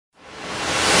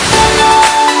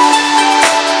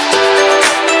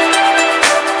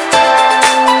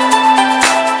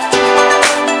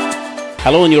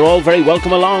Hello, and you're all very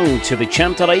welcome along to the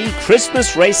Champ.ie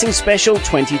Christmas Racing Special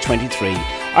 2023.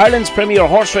 Ireland's premier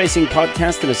horse racing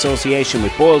podcast in association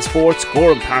with Boyle Sports,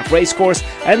 Gowran Park Racecourse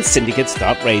and Syndicates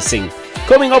Racing.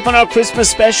 Coming up on our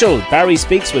Christmas special, Barry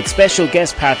speaks with special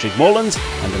guest Patrick Mullins,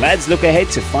 and the lads look ahead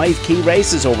to 5 key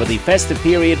races over the festive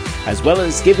period, as well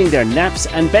as giving their naps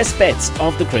and best bets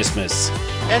of the Christmas.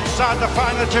 Inside the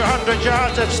final 200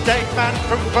 yards, it's Stateman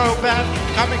from Bowman.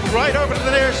 Coming right over to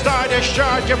the near side is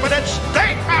Sharjah, but it's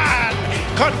Stateman!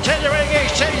 Continuing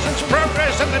each season's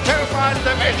progress in the 2-mile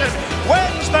division.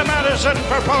 Wins the Madison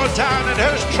for Paultown, and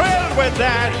who's thrilled with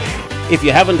that? If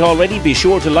you haven't already, be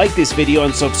sure to like this video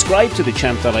and subscribe to the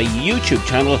Champ.ie YouTube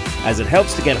channel, as it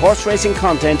helps to get horse racing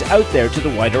content out there to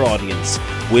the wider audience.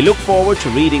 We look forward to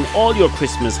reading all your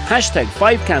Christmas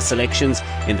 #5cast selections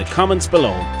in the comments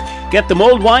below. Get the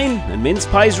mulled wine and mince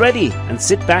pies ready and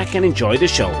sit back and enjoy the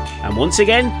show. And once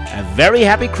again, a very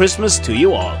happy Christmas to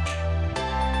you all.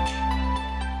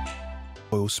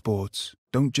 Boyle Sports.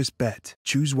 Don't just bet,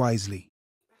 choose wisely.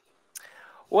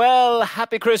 Well,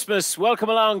 happy Christmas. Welcome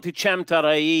along to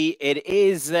Champ.ie. It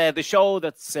is the show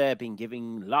that's been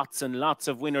giving lots and lots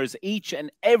of winners each and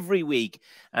every week.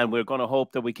 And we're going to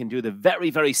hope that we can do the very,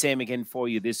 very same again for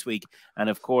you this week. And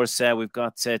of course, we've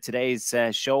got today's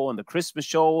show and the Christmas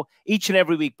show each and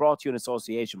every week, brought to you in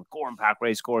association with Gowran Park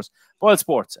Racecourse, Boyle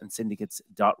Sports and Syndicates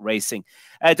Racing.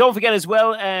 Don't forget as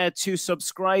well to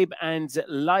subscribe and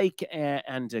like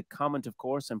and comment, of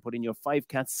course, and put in your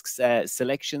 5cast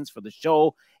selections for the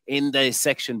show in the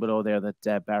section below there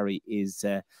that Barry is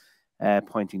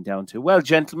pointing down to. Well,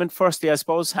 gentlemen, firstly, I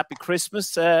suppose, happy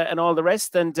Christmas and all the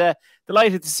rest, and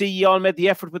delighted to see you all made the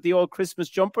effort with the old Christmas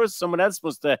jumpers. Someone else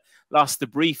must have lost the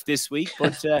brief this week,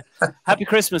 but happy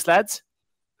Christmas, lads.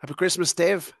 Happy Christmas,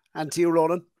 Dave, and to you,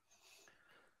 Ronan.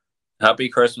 Happy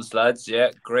Christmas, lads. Yeah,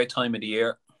 great time of the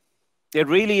year. It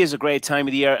really is a great time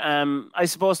of the year. I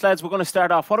suppose, lads, we're going to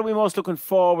start off. What are we most looking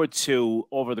forward to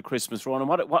over the Christmas run? And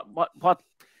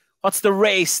what's the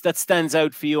race that stands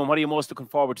out for you, and what are you most looking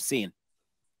forward to seeing?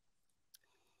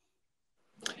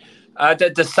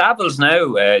 The Savills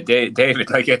now, David.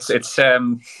 Like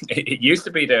it used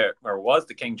to be was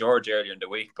the King George earlier in the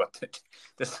week, but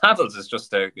the Savills is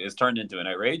just is turned into an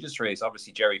outrageous race.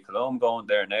 Obviously, Jerry Colombe going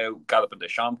there now. Galloping the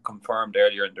Champ confirmed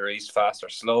earlier in the race, fast or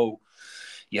slow.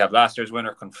 You have last year's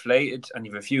winner conflated, and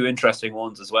you have a few interesting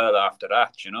ones as well after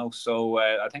that, you know. So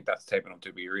I think that's taping up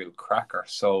to be a real cracker.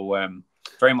 So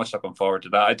very much looking forward to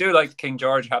that. I do like King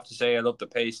George, I have to say. I love the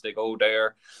pace they go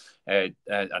there. And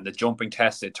the jumping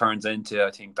test it turns into,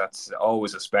 I think that's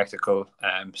always a spectacle.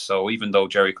 So even though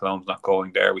Jerry Colombe's not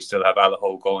going there, we still have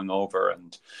Allaho going over,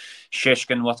 and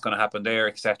Shishkin, what's going to happen there,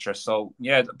 etc. So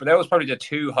yeah, but that was probably the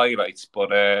two highlights.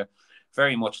 But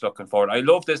very much looking forward. I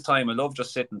love this time. I love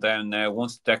just sitting down now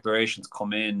once the declarations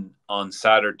come in on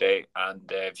Saturday, and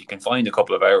if you can find a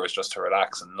couple of hours just to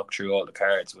relax and look through all the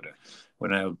cards with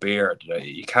a beer,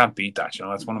 you can't beat that. You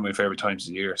know, that's one of my favorite times of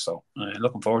the year. So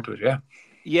looking forward to it. Yeah.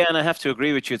 Yeah, and I have to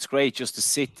agree with you. It's great just to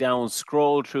sit down,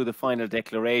 scroll through the final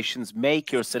declarations,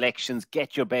 make your selections,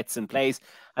 get your bets in place.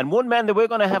 And one man that we're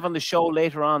going to have on the show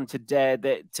later on today,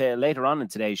 later on in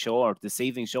today's show or this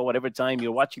evening's show, whatever time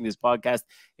you're watching this podcast,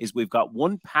 is we've got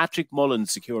one Patrick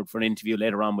Mullins secured for an interview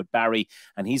later on with Barry,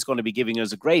 and he's going to be giving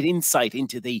us a great insight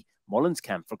into the Mullins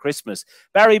camp for Christmas.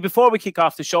 Barry, before we kick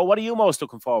off the show, what are you most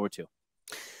looking forward to?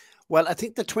 Well, I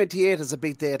think the 28th is a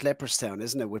big day at Leopardstown,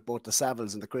 isn't it, with both the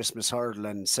Savills and the Christmas Hurdle.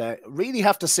 And really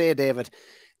have to say, David,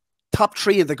 top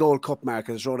 3 in the Gold Cup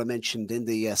market, as Ronan mentioned, in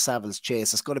the Savills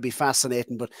chase. It's going to be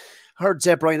fascinating. But I heard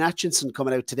Brian Atkinson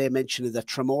coming out today mentioning that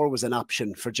Tramore was an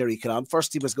option for Jerry Colombe.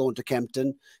 First he was going to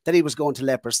Kempton, then he was going to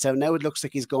Leopardstown. Now it looks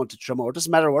like he's going to Tramore.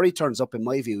 Doesn't matter where he turns up, in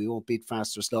my view. He won't beat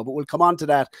fast or slow. But we'll come on to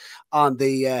that on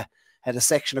the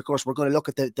section. Of course, we're going to look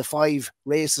at the 5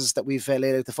 races that we've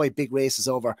laid out, the 5 big races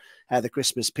over the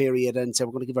Christmas period, and so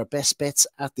we're going to give our best bets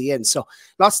at the end. So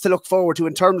lots to look forward to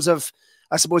in terms of,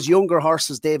 I suppose, younger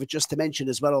horses, David, just to mention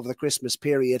as well over the Christmas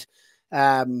period.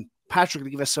 Patrick will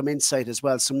give us some insight as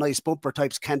well, some nice bumper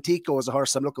types. Cantico is a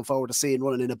horse I'm looking forward to seeing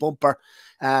running in a bumper,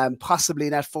 possibly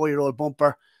in that 4-year-old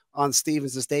bumper on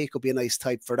Stevens' Day. Could be a nice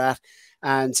type for that.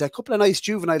 And a couple of nice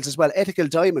juveniles as well. Ethical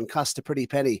Diamond cost a pretty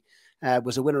penny.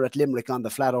 Was a winner at Limerick on the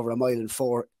flat over 1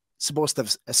 4 miles. Supposed to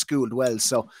have schooled well.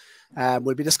 So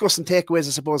we'll be discussing takeaways,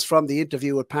 I suppose, from the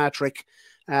interview with Patrick.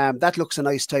 That looks a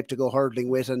nice type to go hurdling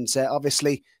with. And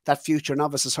obviously, that future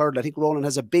novices hurdle, I think Ronan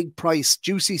has a big price,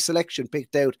 juicy selection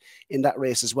picked out in that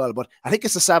race as well. But I think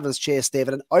it's the Savills chase,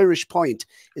 David, an Irish point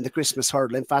in the Christmas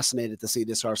hurdle. I'm fascinated to see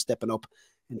this horse stepping up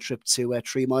and trip to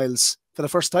 3 miles for the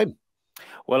first time.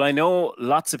 Well, I know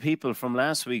lots of people from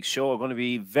last week's show are going to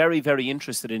be very, very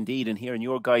interested indeed in hearing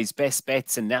your guys' best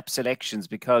bets and nap selections,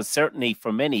 because certainly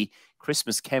for many,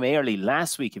 Christmas came early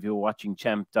last week if you were watching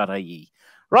Champ.ie.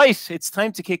 Right, it's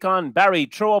time to kick on. Barry,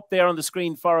 throw up there on the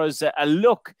screen for us a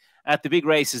look at the big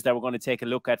races that we're going to take a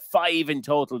look at. 5 in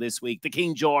total this week. The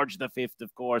King George V,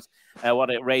 of course.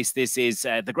 What a race this is.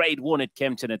 The Grade 1 at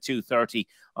Kempton at 2:30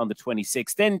 on the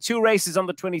 26th. Then 2 races on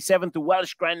the 27th, the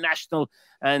Welsh Grand National.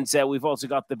 And we've also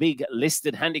got the big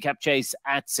listed handicap chase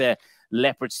at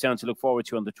Leopardstown to look forward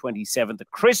to on the 27th. The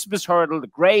Christmas Hurdle, the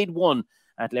Grade 1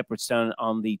 at Leopardstown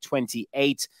on the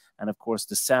 28th. And, of course,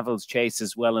 the Savills chase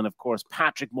as well. And, of course,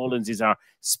 Patrick Mullins is our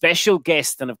special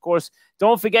guest. And, of course,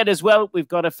 don't forget as well, we've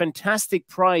got a fantastic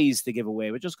prize to give away.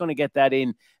 We're just going to get that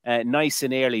in nice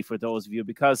and early for those of you,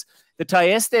 because the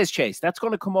Thyestes chase, that's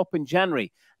going to come up in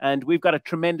January. And we've got a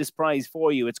tremendous prize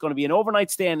for you. It's going to be an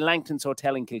overnight stay in Langton's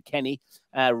Hotel in Kilkenny,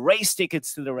 race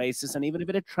tickets to the races, and even a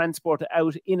bit of transport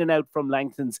out, in and out from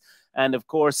Langton's. And, of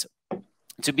course,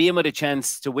 to be in with a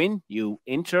chance to win, you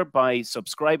enter by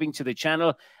subscribing to the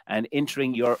channel and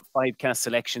entering your 5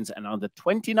 selections. And on the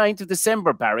 29th of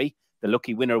December, Barry, the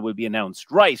lucky winner will be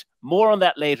announced. Right, more on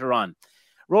that later on.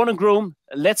 Ronan, Groome,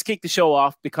 let's kick the show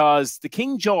off, because the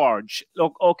King George,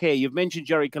 look, okay, you've mentioned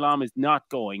Jerry Kalam is not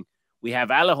going. We have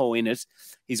Allaho in it.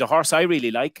 He's a horse I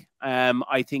really like.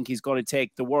 I think he's going to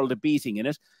take the world of beating in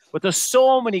it. But there's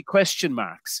so many question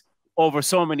marks over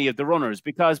so many of the runners,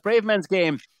 because Brave Man's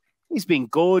Game, he's been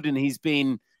good, and he's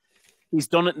done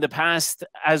it in the past,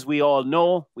 as we all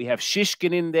know. We have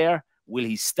Shishkin in there. Will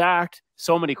he start?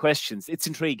 So many questions. It's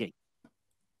intriguing.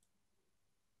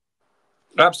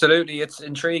 Absolutely, it's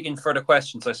intriguing for the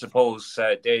questions, I suppose.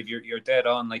 Dave, you're dead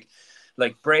on.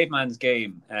 Like Brave Man's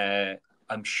Game.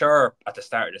 I'm sure at the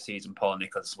start of the season, Paul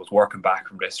Nicholls was working back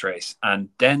from this race, and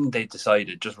then they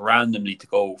decided just randomly to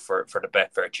go for the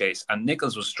Betfair chase. And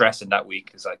Nicholls was stressing that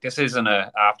week. It's like, this isn't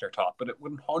an afterthought, but it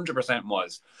 100%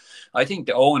 was. I think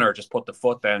the owner just put the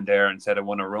foot down there and said, I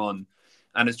want to run.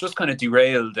 And it's just kind of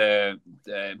derailed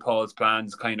Paul's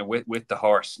plans kind of with the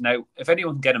horse. Now, if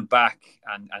anyone can get him back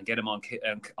and get him on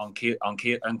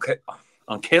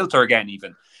kilter again,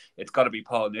 even, it's got to be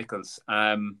Paul Nicholls.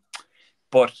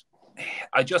 But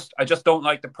I just don't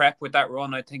like the prep with that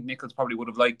run. I think Nicholls probably would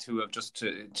have liked to have just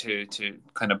to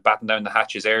kind of batten down the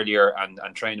hatches earlier and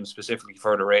train him specifically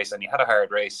for the race. And he had a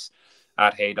hard race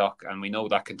at Haydock, and we know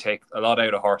that can take a lot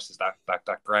out of horses,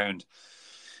 that ground.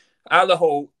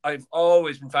 Allaho, I've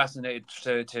always been fascinated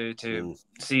to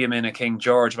see him in a King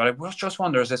George, but I just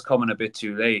wonder, is this coming a bit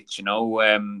too late? You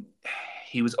know,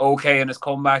 he was okay in his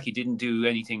comeback. He didn't do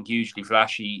anything hugely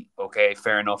flashy. Okay,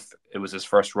 fair enough. It was his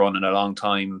first run in a long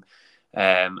time.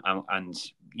 And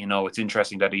you know, it's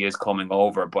interesting that he is coming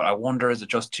over, but I wonder, is it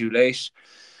just too late?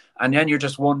 And then you're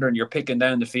just wondering, you're picking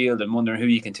down the field and wondering who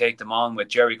you can take them on with.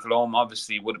 Jerry Colombe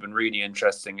obviously would have been really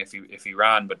interesting if he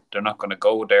ran, but they're not going to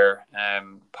go there,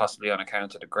 possibly on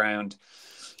account of the ground.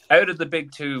 Out of the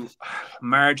big two,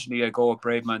 marginally I go with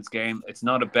Brave Man's Game. It's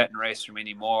not a betting race for me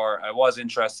anymore. I was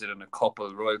interested in a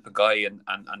couple, Royal Pagaille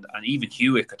and even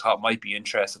Hewitt I thought might be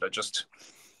interested.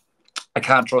 I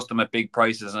can't trust them at big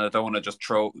prices, and I don't want to just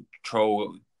throw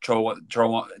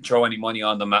any money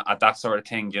on them at that sort of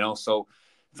thing, you know. So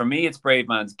for me, it's Brave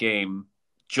Man's Game,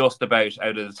 just about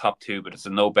out of the top two, but it's a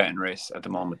no betting race at the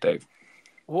moment, Dave.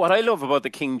 What I love about the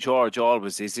King George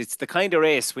always is it's the kind of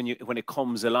race when it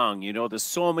comes along, you know, there's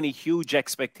so many huge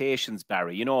expectations,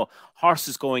 Barry. You know,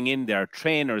 horses going in there,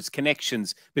 trainers,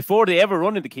 connections, before they ever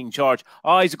run into King George.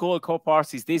 Oh, he's a Gold Cup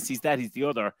horse, he's this, he's that, he's the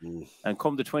other. And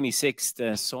come the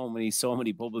 26th, so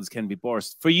many bubbles can be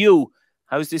burst. For you,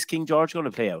 how's this King George going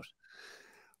to play out?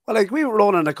 Well, I agree with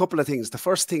Ronan on a couple of things. The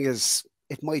first thing is,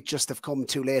 it might just have come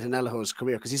too late in Allaho's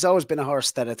career, because he's always been a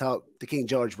horse that I thought the King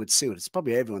George would suit. It's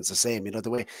probably everyone's the same, you know, the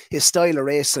way his style of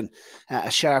racing,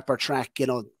 a sharper track, you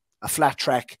know, a flat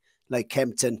track like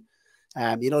Kempton,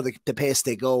 you know, the pace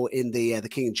they go in the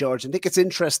King George. I think it's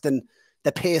interesting,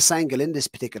 the pace angle in this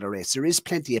particular race. There is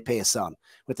plenty of pace on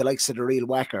with the likes of the real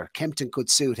whacker. Kempton could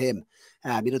suit him.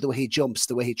 You know, the way he jumps,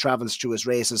 the way he travels through his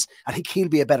races. I think he'll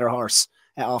be a better horse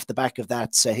off the back of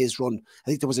that, his run. I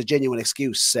think there was a genuine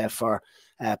excuse for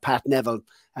Pat Neville.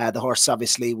 The horse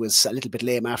obviously was a little bit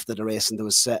lame after the race, and there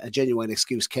was a genuine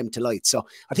excuse came to light. So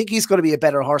I think he's going to be a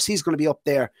better horse. He's going to be up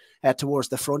there towards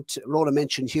the front. Rona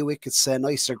mentioned Hewitt. It's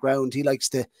nicer ground. He likes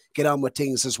to get on with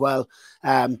things as well.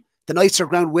 The nicer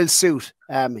ground will suit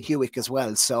Hewitt as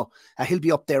well. So he'll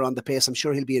be up there on the pace. I'm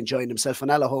sure he'll be enjoying himself,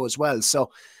 and Allaho as well. So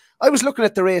I was looking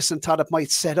at the race and thought it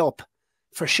might set up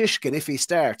for Shishkin if he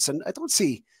starts, and I don't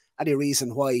see any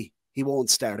reason why he won't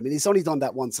start. I mean, he's only done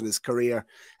that once in his career.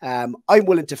 I'm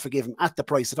willing to forgive him at the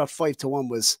price. I thought 5-1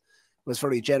 was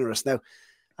very generous. Now,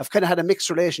 I've kind of had a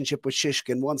mixed relationship with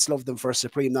Shishkin. Once loved him for a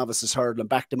Supreme Novices hurdle and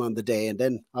backed him on the day, and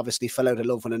then obviously fell out of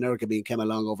love when an Ergabine came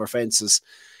along over fences.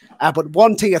 But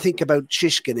one thing I think about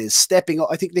Shishkin is stepping up.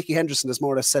 I think Nicky Henderson has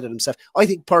more or less said it himself. I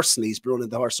think personally he's been running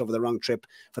the horse over the wrong trip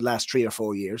for the last 3 or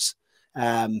 4 years.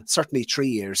 Certainly 3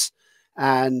 years.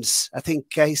 And I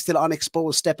think he's still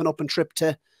unexposed, stepping up and trip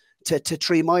to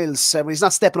 3 miles. He's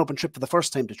not stepping up and trip for the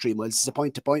first time to 3 miles. He's a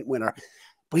point-to-point winner.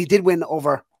 But he did win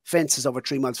over fences over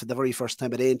 3 miles for the very first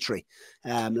time at Aintree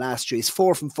last year. He's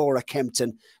 4 from 4 at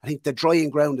Kempton. I think the drying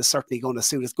ground is certainly going to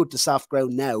suit. It's good to soft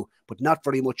ground now, but not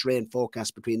very much rain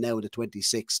forecast between now and the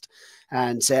 26th.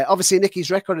 And obviously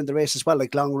Nicky's record in the race as well,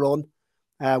 like Long Run,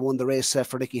 won the race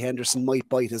for Nicky Henderson, might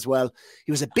bite as well.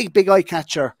 He was a big eye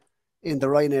catcher in the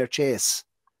Ryanair Chase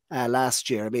last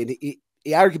year. I mean, he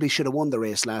arguably should have won the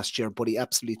race last year, but he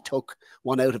absolutely took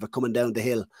one out of it coming down the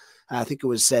hill. I think it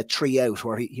was 3 out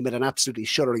where he made an absolutely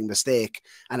shuddering mistake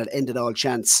and it ended all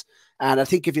chance. And I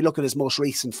think if you look at his most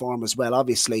recent form as well,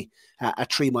 obviously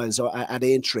at 3 miles at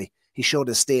Aintree, he showed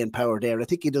his staying power there. I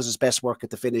think he does his best work at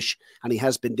the finish and he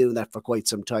has been doing that for quite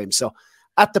some time. So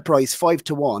at the price,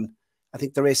 5-1, I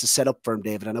think the race is set up for him,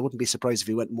 David, and I wouldn't be surprised if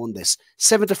he went and won this.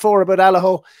 7-4 about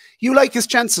Allaho. You like his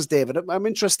chances, David. I'm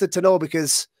interested to know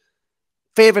because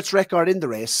favourites record in the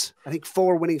race. I think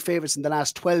 4 winning favourites in the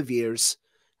last 12 years.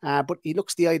 But he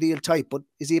looks the ideal type. But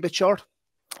is he a bit short?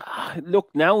 Look,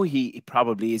 now he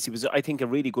probably is. He was, I think, a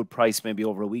really good price maybe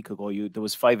over a week ago. There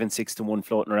was 5 and 6-1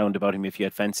 floating around about him if you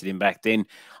had fancied him back then.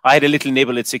 I had a little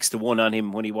nibble at 6-1 on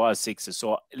him when he was 6.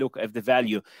 So look, of the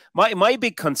value. My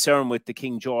big concern with the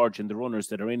King George and the runners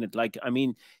that are in it, like, I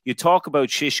mean, you talk about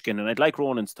Shishkin, and I'd like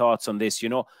Ronan's thoughts on this. You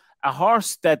know, a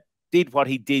horse that did what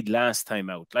he did last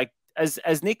time out, like,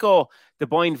 as Nico de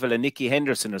Boinville and Nicky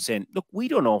Henderson are saying, look, we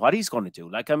don't know what he's going to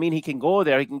do. Like, I mean, he can go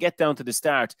there, he can get down to the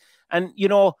start. And, you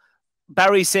know,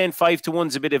 Barry's saying 5-1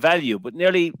 is a bit of value, but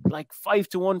nearly like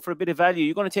 5-1 for a bit of value.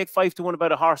 You're going to take 5-1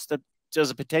 about a horse that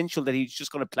there's a potential that he's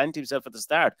just going to plant himself at the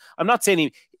start. I'm not saying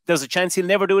there's a chance he'll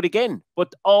never do it again,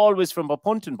 but always from a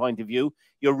punting point of view,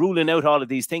 you're ruling out all of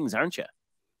these things, aren't you?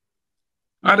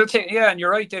 I don't think, yeah, and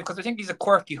you're right, Dave, because I think he's a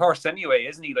quirky horse anyway,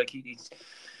 isn't he? Like, he's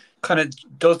kind of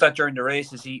does that during the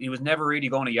races. He was never really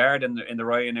going a yard in the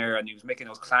Ryanair, and he was making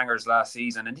those clangers last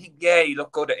season. And he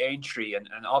looked good at Aintree, and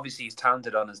obviously he's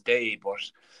talented on his day.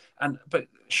 But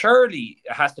surely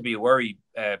it has to be a worry,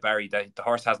 Barry, that the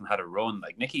horse hasn't had a run.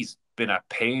 Like, Nicky's been at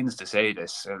pains to say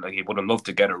this. Like, he would have loved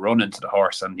to get a run into the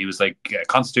horse, and he was like,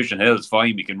 Constitution Hill is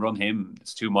fine, we can run him.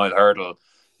 It's 2 mile hurdle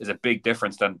is a big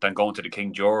difference than going to the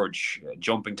King George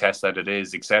jumping test that it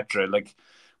is, etc. Like,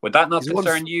 would that not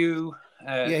concern you?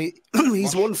 Yeah,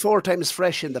 he's won 4 times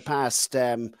fresh in the past.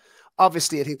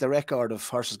 Obviously, I think the record of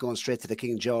horses going straight to the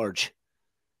King George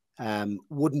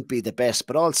wouldn't be the best,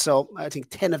 but also I think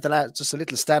 10 of the last, just a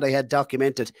little stat I had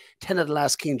documented, 10 of the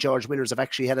last King George winners have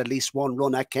actually had at least 1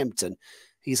 run at Kempton.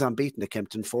 He's unbeaten at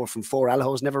Kempton, 4 from 4.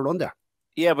 Allaho's never run there.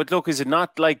 Yeah, but look, is it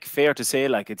not like fair to say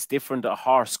like it's different a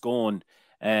horse going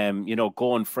you know,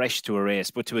 going fresh to a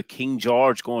race, but to a King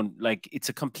George going, like, it's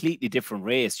a completely different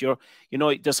race. You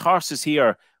know, there's horses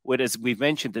here with, as we've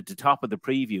mentioned at the top of the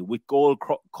preview, with Gold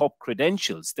Cup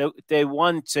credentials. They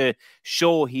want to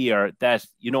show here that,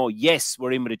 you know, yes,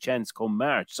 we're in with a chance come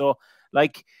March. So,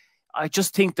 like, I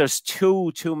just think there's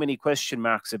too many question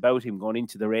marks about him going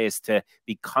into the race to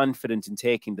be confident in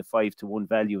taking the 5-1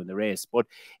 value in the race. But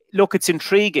look, it's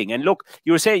intriguing. And look,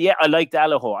 you were saying, yeah, I liked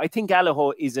Allaho. I think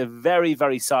Allaho is a very,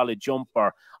 very solid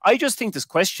jumper. I just think there's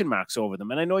question marks over them.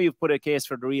 And I know you've put a case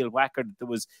for the real whacker that there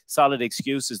was solid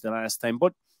excuses the last time,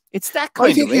 but it's that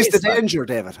kind of race. I think he's the danger,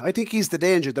 David. I think he's the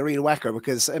danger, the real whacker,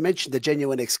 because I mentioned the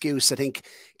genuine excuse. I think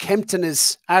Kempton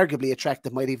is arguably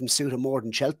attractive, might even suit him more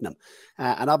than Cheltenham.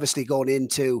 And obviously going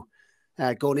into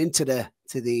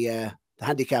the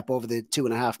handicap over the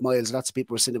 2.5 miles, lots of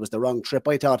people were saying it was the wrong trip.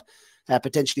 I thought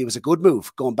potentially it was a good move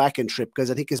going back in trip,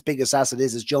 because I think his biggest asset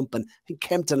is his jumping. I think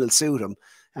Kempton will suit him.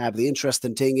 But the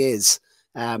interesting thing is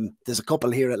there's a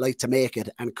couple here that like to make it,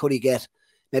 and could he get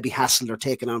maybe hassled or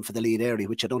taken on for the lead early,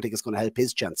 which I don't think is going to help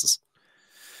his chances.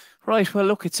 Right, well,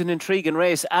 look, it's an intriguing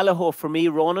race. Allaho for me,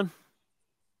 Ronan.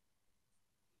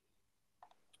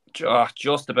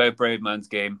 Just about brave man's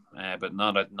game, but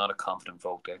not a confident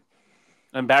folk day.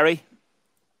 And Barry?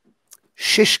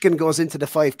 Shishkin goes into the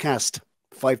 5 cast,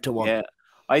 5-1. Yeah,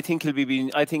 I think he'll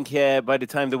be. I think by the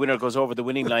time the winner goes over the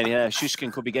winning line,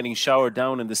 Shishkin could be getting showered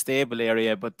down in the stable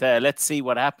area. But let's see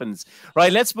what happens.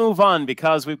 Right, let's move on,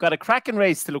 because we've got a cracking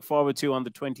race to look forward to on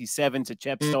the 27th at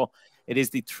Chepstow. It is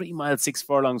the 3 mile 6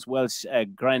 furlongs Welsh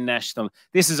Grand National.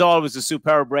 This is always a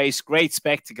superb race, great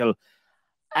spectacle.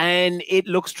 And it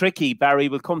looks tricky. Barry,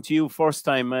 we'll come to you first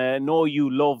time. I know you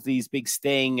love these big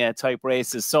staying type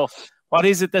races. So what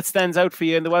is it that stands out for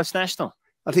you in the Welsh National?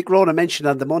 I think Ronan mentioned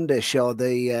on the Monday show,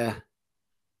 the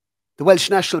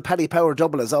Welsh National Paddy Power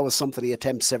Double is always something he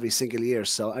attempts every single year.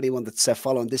 So anyone that's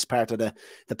following this part of the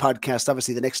podcast,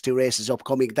 obviously the next 2 races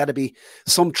upcoming, that'd be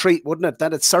some treat, wouldn't it?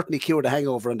 That'd certainly cure the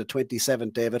hangover on the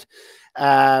 27th, David.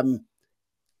 I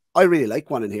really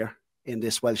like one in here in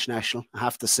this Welsh National, I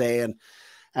have to say.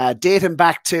 And dating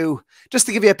back to, just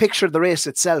to give you a picture of the race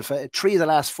itself, 3 of the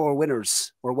last 4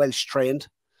 winners were Welsh trained.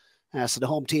 So the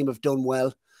home team have done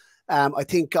well. I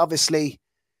think obviously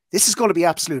this is going to be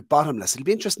absolute bottomless. It'll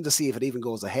be interesting to see if it even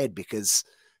goes ahead, because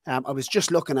I was just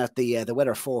looking at the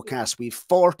weather forecast. We've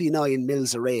 49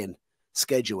 mils of rain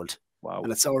scheduled. Wow.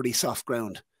 And it's already soft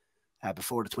ground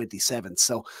before the 27th.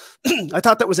 So I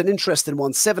thought that was an interesting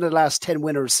one. 7 of the last 10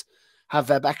 winners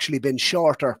have actually been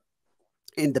shorter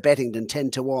in the betting than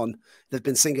 10 to 1. They've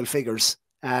been single figures.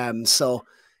 So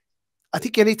I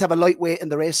think you need to have a lightweight in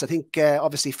the race. I think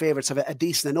obviously favourites have a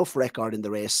decent enough record in the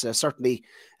race. Certainly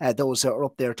those are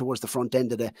up there towards the front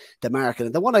end of the market.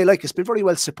 And the one I like has been very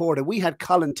well supported. We had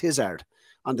Colin Tizard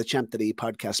on the Champ.ie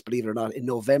podcast, believe it or not, in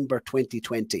November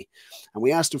 2020. And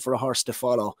we asked him for a horse to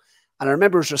follow. And I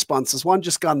remember his response is, one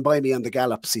just gone by me on the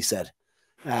gallops, he said.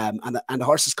 And the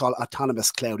horse is called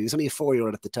Autonomous Cloud. He was only a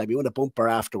 4-year-old at the time. He won a bumper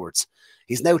afterwards.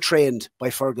 He's now trained by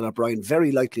Fergal O'Brien,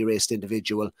 very lightly raced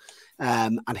individual.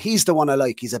 And he's the one I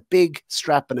like. He's a big,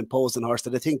 strapping, imposing horse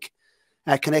that I think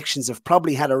Connections have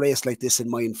probably had a race like this in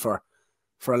mind for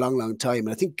a long, long time.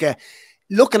 And I think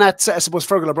looking at, I suppose,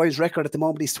 Fergal O'Brien's record at the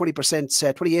moment, he's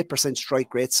 28%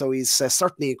 strike rate. So he's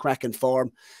certainly in cracking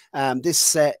form.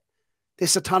 This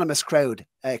Autonomous Cloud,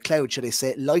 should I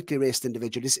say, lightly raced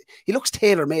individual. He looks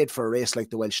tailor-made for a race like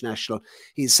the Welsh National.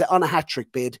 He's on a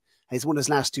hat-trick bid. He's won his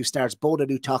last 2 starts, both a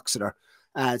new Toxeter.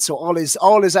 So all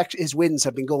his wins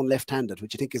have been going left-handed,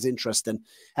 which I think is interesting.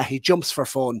 He jumps for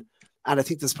fun, and I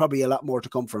think there's probably a lot more to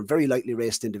come from. Very lightly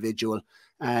raced individual,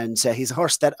 and he's a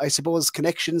horse that I suppose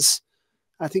Connections,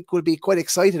 I think, will be quite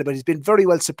excited about. He's been very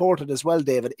well supported as well,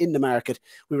 David, in the market.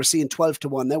 We were seeing 12 to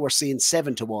 1. Now we're seeing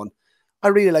 7 to 1. I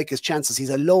really like his chances.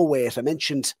 He's a low weight. I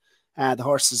mentioned the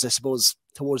horses, I suppose,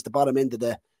 towards the bottom end of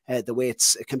the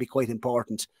weights. It can be quite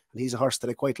important. And he's a horse that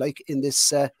I quite like in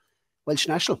this Welsh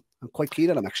National. I'm quite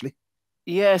keen on him, actually.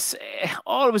 Yes,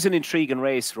 always an intriguing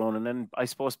race, Ronan. And I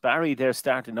suppose Barry, they're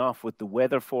starting off with the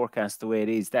weather forecast the way it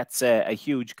is. That's a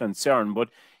huge concern. But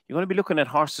you're going to be looking at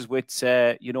horses with,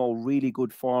 really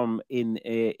good form in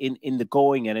the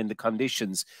going and in the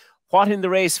conditions. What in the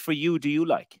race for you do you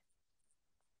like?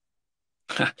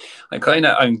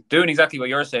 I'm doing exactly what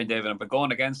you're saying, David. But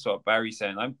going against what Barry's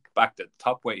saying, I'm back to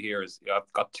top weight here.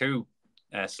 I've got 2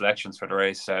 selections for the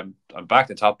race. I'm back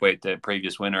to top weight, the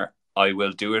previous winner. I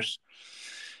Will Do It.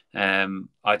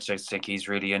 I just think he's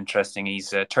really interesting.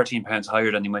 He's 13 pounds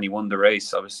higher than when he won the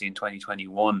race, obviously in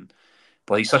 2021.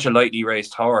 But he's such a lightly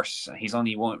raced horse. He's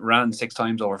only ran 6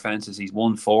 times over fences. He's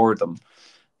won 4 of them.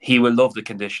 He will love the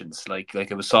conditions. Like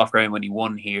it was soft ground when he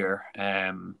won here.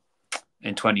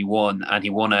 In 21, and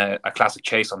he won a classic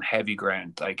chase on heavy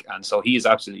ground, and so he is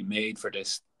absolutely made for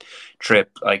this trip.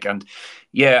 And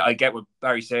yeah, I get what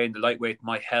Barry's saying. The lightweight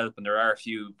might help, and there are a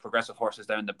few progressive horses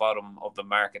down the bottom of the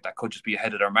market that could just be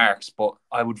ahead of their marks. But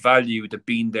I would value the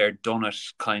been there, done it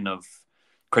kind of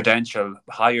credential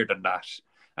higher than that.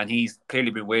 And he's clearly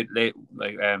been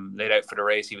laid out for the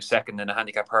race. He was second in a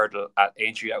handicap hurdle at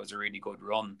Aintree. That was a really good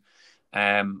run.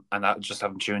 And I just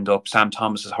haven't tuned up. Sam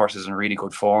Thomas's horse is in really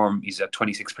good form. He's at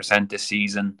 26% this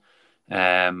season.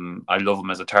 I love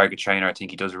him as a target trainer. I think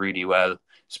he does really well,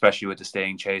 especially with the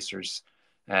staying chasers.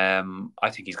 I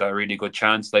think he's got a really good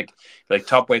chance. Like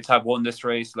top weights have won this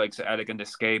race, like Elegant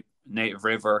Escape, Native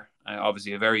River,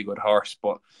 obviously a very good horse.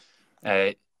 But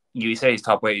you say he's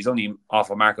top weight. He's only off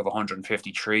a mark of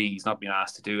 153. He's not been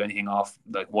asked to do anything off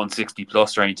like 160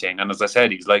 plus or anything. And as I said,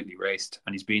 he's lightly raced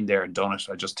and he's been there and done it.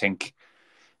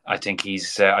 I think he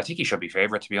should be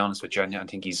favourite, to be honest with you. I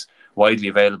think he's widely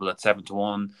available at 7 to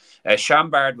 1.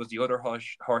 Chambard was the other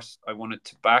horse I wanted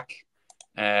to back.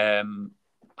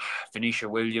 Venetia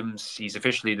Williams, he's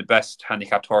officially the best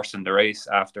handicapped horse in the race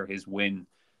after his win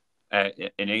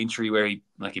in Aintree, where he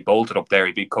bolted up there.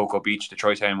 He beat Cocoa Beach, the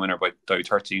Troytown winner, by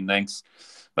 13 lengths.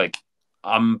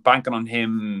 I'm banking on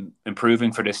him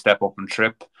improving for this step up and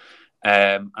trip.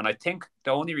 And I think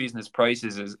the only reason his price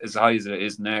is as high as it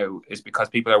is now is because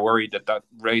people are worried that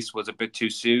race was a bit too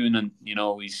soon, and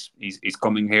he's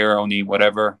coming here only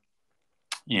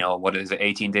what is it,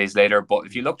 18 days later. But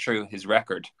if you look through his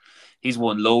record, he's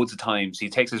won loads of times. He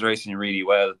takes his racing really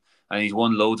well, and he's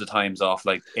won loads of times off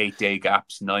like 8-day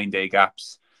gaps, 9-day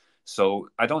gaps. So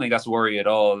I don't think that's a worry at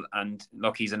all. And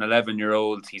look, he's an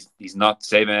 11-year-old. He's not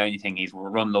saving anything. He's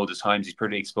run loads of times. He's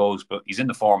pretty exposed, but he's in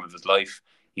the form of his life.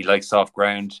 He likes soft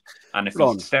ground. And if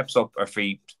he steps up, or if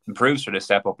he improves for the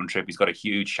step up and trip, he's got a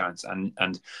huge chance. And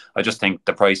I just think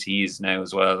the price he is now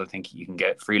as well, I think you can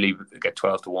get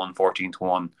 12 to 1, 14 to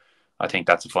 1. I think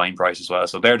that's a fine price as well.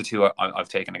 So they're the two I've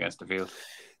taken against the field.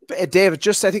 David,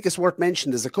 I think it's worth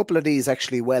mentioning, there's a couple of these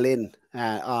actually well in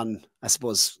on, I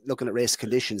suppose, looking at race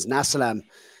conditions. Nassalam,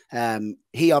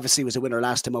 he obviously was a winner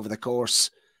last time over the course.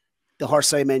 The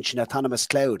horse I mentioned, Autonomous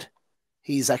Cloud,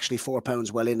 he's actually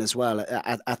 £4 well in as well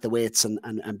at the weights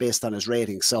and based on his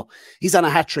rating. So he's on a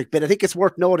hat-trick bid. I think it's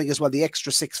worth noting as well, the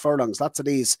extra 6 furlongs. Lots of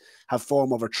these have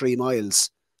form over 3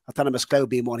 miles. Autonomous Cloud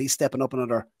being one, he's stepping up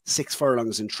another 6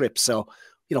 furlongs in trips. So,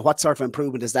 what sort of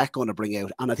improvement is that going to bring out?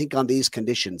 And I think on these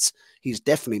conditions, he's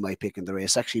definitely my pick in the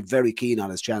race. Actually very keen on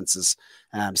his chances.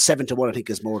 7 to 1, I think,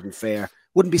 is more than fair.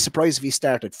 Wouldn't be surprised if he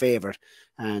started favoured.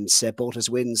 And both his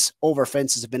wins over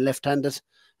fences have been left-handed,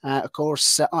 of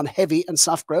course, on heavy and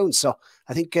soft ground. So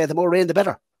I think the more rain, the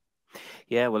better.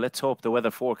 Yeah, well, let's hope the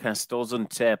weather forecast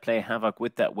doesn't play havoc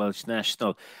with that Welsh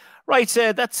National. Right,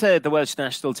 that's the Welsh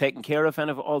National taken care of, and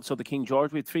also the King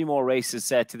George. We have 3 more races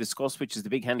to discuss, which is the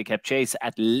big handicap chase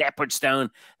at Leopardstown.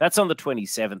 That's on the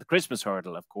 27th. The Christmas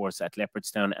Hurdle, of course, at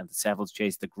Leopardstown, and the Savills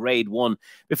chase, the Grade 1.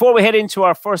 Before we head into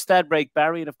our first ad break,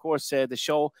 Barry, and of course the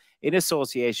show in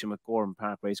association with Gowran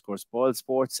Park Racecourse, Boyle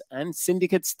Sports, and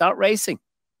Syndicates Racing.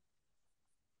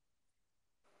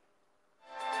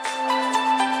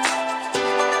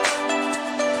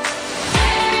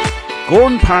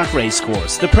 Gowran Park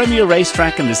Racecourse, the premier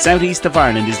racetrack in the southeast of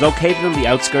Ireland, is located on the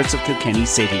outskirts of Kilkenny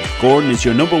City. Gowran is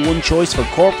your #1 choice for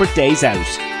corporate days out,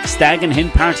 stag and hen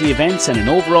party events, and an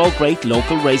overall great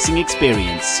local racing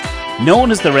experience.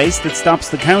 Known as the race that stops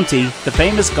the county, the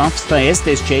famous Goffs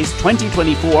Thyestes Chase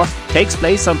 2024 takes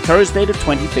place on Thursday the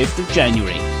 25th of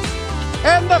January.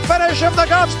 In the finish of the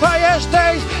Goffs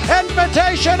Thyestes,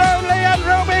 invitation only, and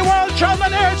Ruby Walsh on the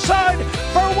near side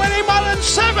for Willie Mullins'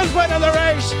 7th win of the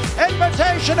race.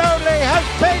 Invitation only has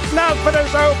beaten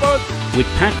Outfitters Opus. With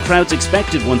packed crowds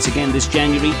expected once again this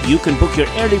January, you can book your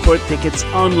early bird tickets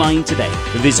online today.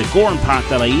 Visit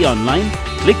GowranPark.ie online,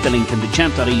 click the link in the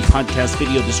Champ.ie podcast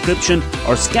video description,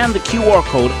 or scan the QR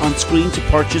code on screen to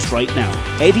purchase right now.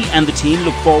 Eddie and the team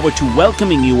look forward to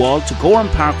welcoming you all to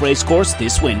Gowran Park Racecourse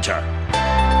this winter.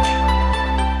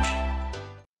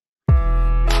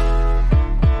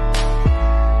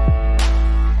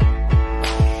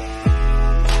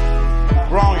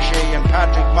 And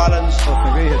Patrick Mullins.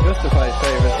 McGree has justified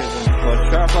favouritism, but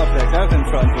sharp object out in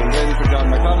front will ready for John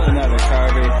McConnell and Alex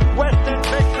Harvey. Western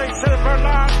victory, Silver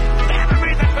Land. That'll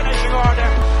be the finishing order.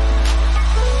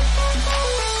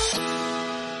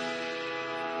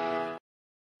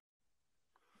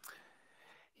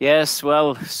 Yes,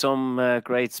 well, some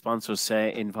great sponsors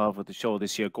involved with the show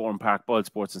this year. Gowran Park, Boyle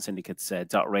Sports and Syndicates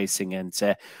Racing. And,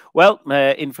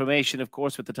 information, of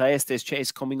course, with the Thyestes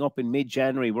Chase coming up in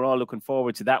mid-January. We're all looking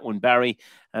forward to that one, Barry.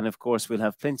 And, of course, we'll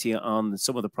have plenty on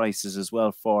some of the prices as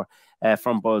well for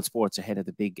from Boyle Sports ahead of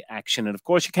the big action. And, of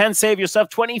course, you can save yourself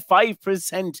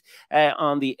 25%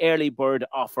 on the early bird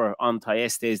offer on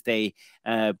Thyestes Day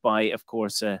by, of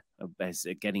course,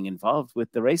 getting involved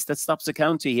with the race that stops the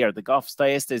county here, the Goffs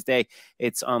Thyestes Day.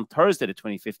 It's on Thursday, the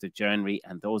 25th of January,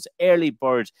 and those early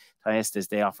bird Thyestes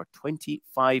Day offer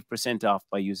 25% off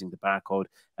by using the barcode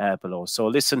below. So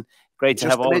listen, great to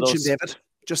have all those. David,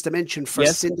 just to mention for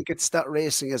Syndicates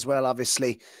Racing as well,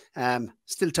 obviously,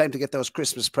 still time to get those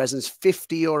Christmas presents.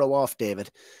 €50 off, David,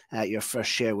 your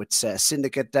first share with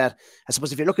Syndicate. I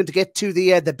suppose if you're looking to get to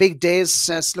the big days,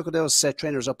 look at those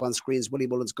trainers up on screens: Willie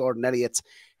Mullins, Gordon Elliott,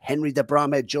 Henry the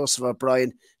Bromhead, Joseph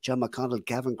O'Brien, John McConnell,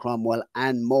 Gavin Cromwell,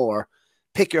 and more.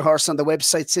 Pick your horse on the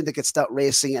website,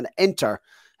 Syndicates.racing, and enter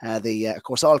of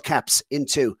course, all caps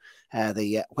into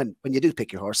when you do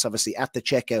pick your horse, obviously at the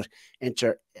checkout,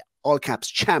 enter all caps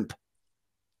Champ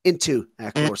into,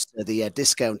 of course, the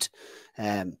discount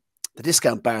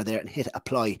bar there, and hit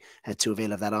apply to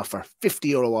avail of that offer.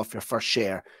 €50 off your first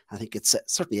share. I think it's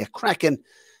certainly a cracking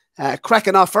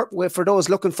offer for those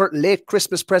looking for late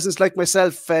Christmas presents like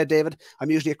myself, David. I'm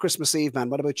usually a Christmas Eve man.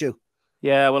 What about you?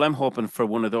 Yeah, well, I'm hoping for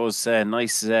one of those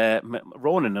nice...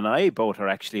 Ronan and I both are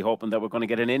actually hoping that we're going to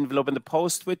get an envelope in the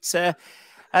post with...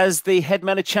 as the head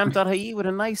man at Champ.ie with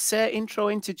a nice intro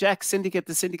into Jack's Syndicate,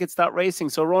 the Syndicates Racing.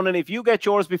 So, Ronan, if you get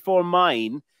yours before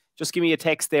mine, just give me a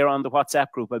text there on the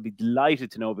WhatsApp group. I'll be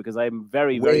delighted to know, because I'm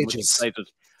very, very much excited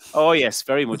Oh, yes,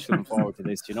 very much looking forward to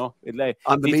this, It, On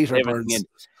the needs to meter, put everything Byrnes. in.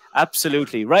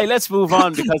 Absolutely. Right, let's move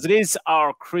on because it is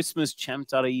our Christmas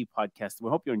Champ.ie podcast. We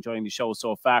hope you're enjoying the show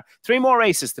so far. 3 more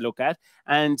races to look at.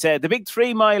 And the big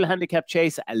 3-mile handicap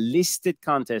chase, a listed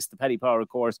contest, the Paddy Power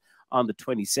course on the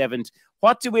 27th.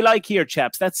 What do we like here,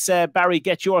 chaps? Let's, Barry,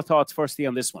 get your thoughts firstly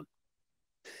on this one.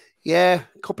 Yeah,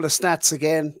 a couple of stats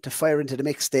again to fire into the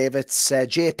mix, Dave. It's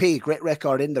JP, great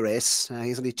record in the race.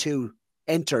 He's only 2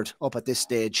 entered up at this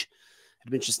stage.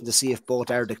 It'd be interesting to see if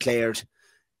both are declared.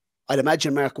 I'd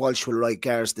imagine Mark Walsh will ride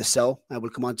Gars de Sceaux.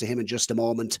 We'll come on to him in just a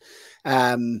moment.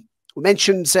 We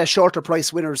mentioned shorter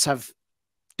price winners have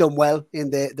done well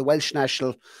in the Welsh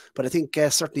National, but I think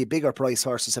certainly bigger price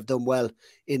horses have done well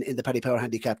in the Paddy Power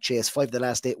Handicap Chase. 5 of the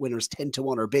last 8 winners,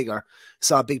 10-1 or bigger.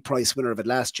 Saw a big price winner of it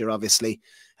last year, obviously,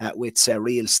 with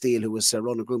Real Steel, who was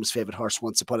Ronan Groome's favourite horse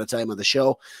once upon a time on the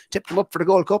show. Tipped him up for the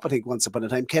Gold Cup, I think, once upon a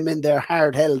time. Came in there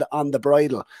hard held on the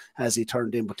bridle as he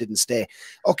turned in, but didn't stay.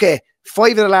 Okay,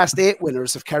 5 of the last 8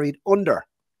 winners have carried under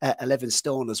 11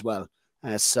 stone as well.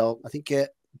 So I think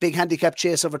big handicap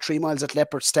chase over 3 miles at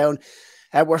Leopardstown.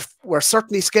 We're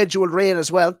certainly scheduled rain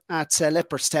as well at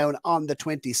Leopardstown on the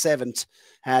 27th.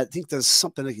 I think there's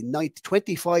something like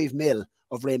 25 mil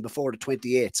of rain before the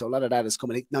 28th. So a lot of that is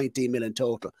coming, I think 19 mil in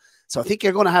total. So I think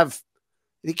you're going to have,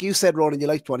 I think you said, Ronan, you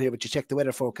liked one here, but you checked the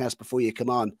weather forecast before you come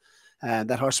on.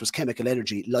 That horse was Chemical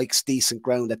Energy, likes decent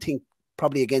ground. I think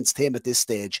probably against him at this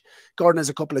stage. Gordon has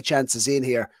a couple of chances in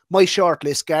here. My short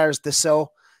list, Gars de Sceaux.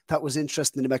 That was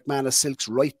interesting in the McManus Silks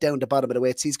right down the bottom of the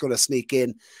weights. He's going to sneak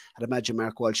in. I'd imagine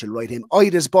Mark Walsh will ride him.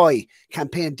 Ida's Boy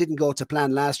campaign didn't go to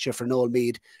plan last year for Noel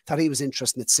Meade. Thought he was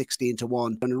interesting at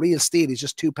 16-1. And in Real Steel, he's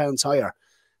just £2 higher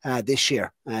this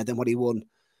year than what he won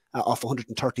off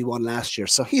 131 last year.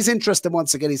 So he's interesting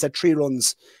once again. He's had 3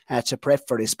 runs to prep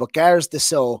for this. But Gars de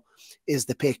Sceaux is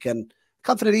the pick. And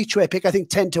confident each way pick. I think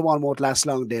 10-1 won't last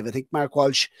long, Dave. I think Mark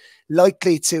Walsh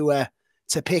likely to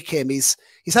pick him. He's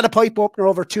had a pipe opener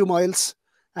over 2 miles,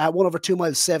 1 over 2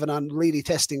 miles 7 on really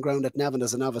testing ground at Navan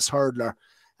as a novice hurdler.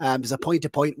 He's a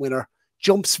point-to-point winner,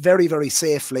 jumps very, very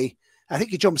safely. I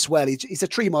think he jumps well. He's a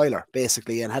 3-miler,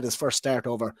 basically, and had his first start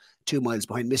over 2 miles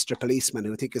behind Mr. Policeman,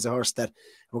 who I think is a horse that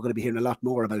we're going to be hearing a lot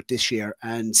more about this year.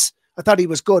 And I thought he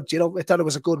was good. I thought it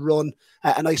was a good run,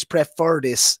 a nice prep for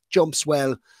this, jumps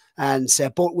well. And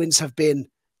both wins have been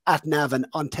at Navan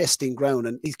on testing ground,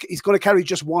 and he's going to carry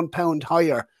just £1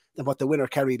 higher than what the winner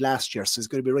carried last year, so he's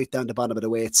going to be right down the bottom of the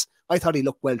weights. I thought he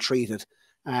looked well treated,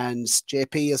 and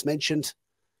JP, as mentioned,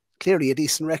 clearly a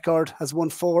decent record, has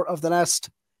won 4 of the last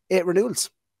 8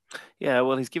 renewals. Yeah,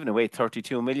 well, he's given away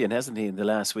 32 million, hasn't he, in the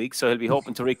last week? So he'll be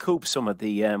hoping to recoup some of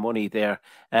the money there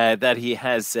that he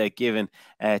has given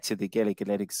to the Gaelic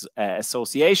Athletics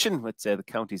Association, with the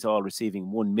counties all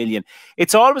receiving 1 million.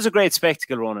 It's always a great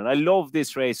spectacle, Ronan. I love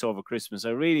this race over Christmas. I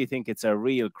really think it's a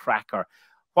real cracker.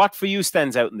 What for you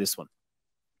stands out in this one?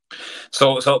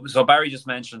 So Barry just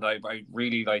mentioned I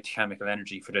really like Chemical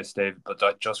Energy for this, Dave, but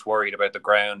I'm just worried about the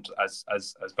ground. As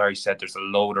Barry said, there's a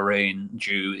load of rain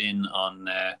due in on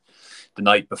the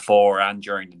night before and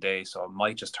during the day, so it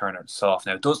might just turn it soft.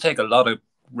 Now, it does take a lot of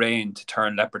rain to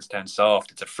turn Leopardstown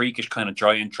soft. It's a freakish kind of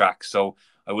drying track, so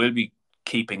I will be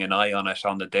keeping an eye on it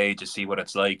on the day to see what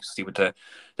it's like, see what the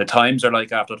times are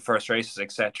like after the first races,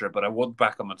 etc. But I would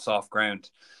back him on soft ground.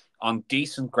 On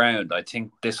decent ground, I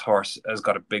think this horse has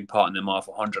got a big pot in him off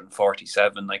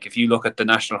 147. Like, if you look at the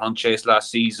National Hunt Chase last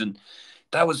season,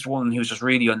 that was one he was just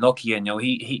really unlucky in.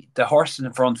 The horse in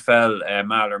the front fell,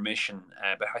 Mal or Mission,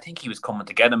 but I think he was coming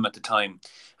to get him at the time,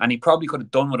 and he probably could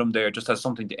have done with him there just as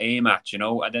something to aim at, And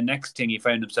the next thing, he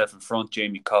found himself in front,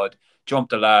 Jamie Codd, jumped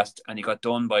the last, and he got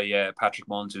done by Patrick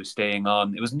Mullins, who was staying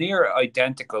on. It was near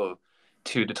identical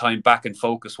to the time Back in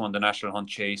Focus won the National Hunt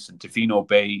Chase, and Tofino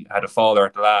Bay had a faller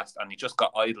at the last, and he just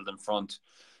got idled in front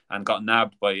and got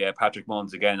nabbed by Patrick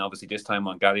Mullins again, obviously this time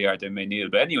on Galliard de Menil.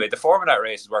 But anyway, the form of that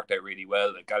race has worked out really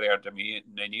well. Galliard de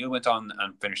Menil went on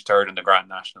and finished 3rd in the Grand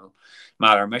National.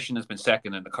 Malheur Mission has been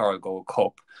 2nd in the Coral Gold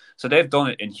Cup. So they've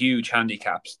done it in huge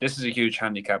handicaps. This is a huge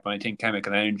handicap, and I think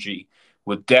Chemical Energy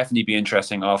would definitely be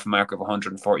interesting off a mark of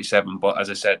 147. But as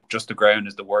I said, just the ground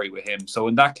is the worry with him. So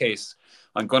in that case,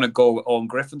 I'm going to go Owen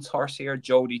Griffin's horse here,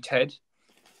 Jody Ted.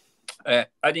 I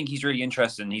think he's really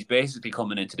interesting. He's basically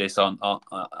coming into this on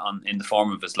in the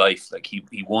form of his life. Like,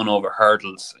 he won over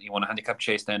hurdles. He won a handicap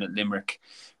chase down at Limerick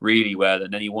really well,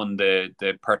 and then he won the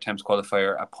Perth Thames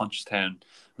qualifier at Punchestown.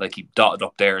 Like, he dotted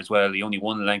up there as well. He only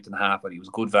won a length and a half, but he was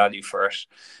good value for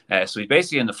it. So he's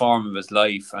basically in the form of his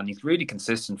life, and he's really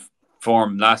consistent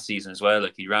form last season as well.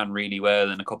 Like, he ran really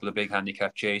well in a couple of big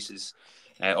handicap chases,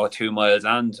 or 2 miles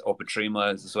and up at 3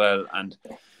 miles as well. And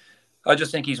I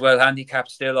just think he's well handicapped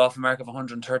still, off a mark of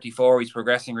 134. He's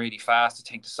progressing really fast. I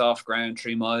think the soft ground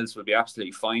 3 miles will be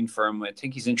absolutely fine for him. I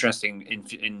think he's interesting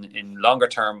in longer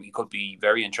term. He could be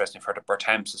very interesting for the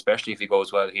Pertemps, especially if he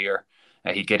goes well here.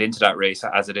 He'd get into that race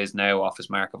as it is now off his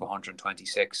mark of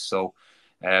 126. So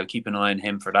keep an eye on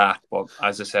him for that. But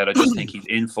as I said, I just think he's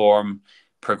in form,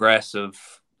 progressive,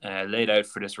 laid out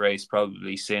for this race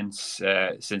probably since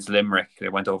Limerick. They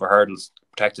went over hurdles,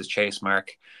 protect his chase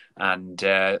mark. And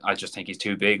I just think he's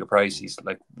too big a price. He's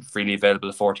like freely available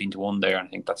at 14-1 there, and I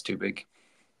think that's too big.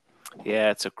 Yeah,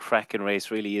 it's a cracking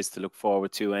race, really is to look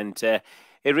forward to. And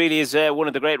it really is one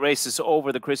of the great races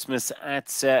over the Christmas at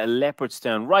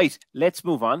Leopardstown. Right, let's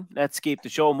move on. Let's keep the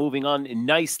show moving on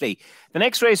nicely. The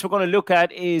next race we're going to look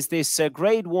at is this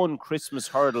Grade 1 Christmas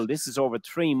Hurdle. This is over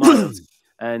 3 miles.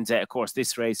 And, of course,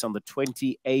 this race on the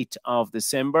 28th of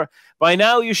December. By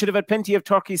now, you should have had plenty of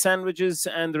turkey sandwiches,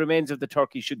 and the remains of the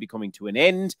turkey should be coming to an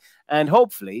end. And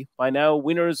hopefully, by now,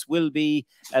 winners will be,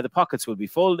 the pockets will be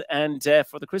full. And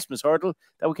for the Christmas hurdle,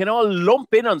 that we can all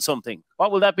lump in on something.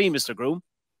 What will that be, Mr. Groome?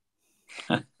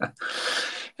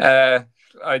 I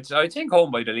think Home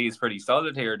by the Lee is pretty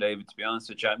solid here, David, to be honest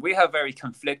with you. And we have very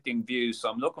conflicting views, so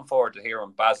I'm looking forward to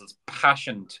hearing Basil's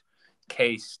passionate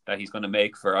case that he's going to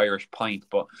make for Irish Point.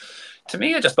 But to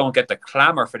me, I just don't get the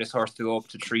clamour for this horse to go up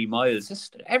to 3 miles.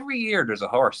 Every year there's a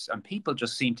horse and people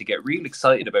just seem to get real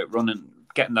excited about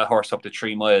getting that horse up to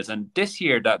 3 miles. And this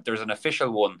year that there's an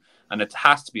official one and it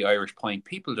has to be Irish Point,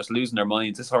 people just losing their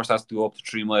minds. This horse has to go up to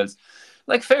 3 miles.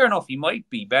 Like, fair enough, he might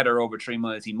be better over 3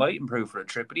 miles. He might improve for a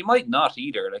trip, but he might not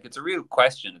either. Like, it's a real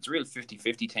question. It's a real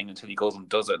 50-50 thing until he goes and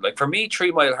does it. Like, for me,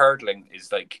 3 mile hurdling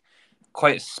is like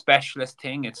quite a specialist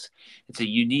thing. It's a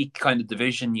unique kind of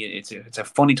division. It's a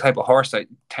funny type of horse that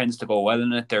tends to go well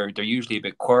in it. They're usually a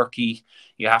bit quirky.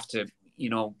 You have to,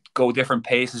 go different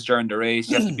paces during the race.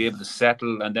 You have to be able to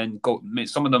settle and then go.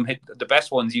 Some of them the best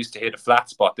ones used to hit a flat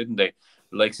spot, didn't they?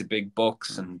 The likes of Big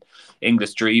Bucks and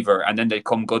English Drever, and then they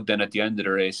come good then at the end of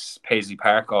the race. Paisley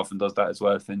Park often does that as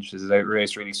well, finishes his out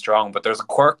race really strong, but there's a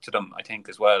quirk to them, I think,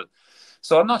 as well.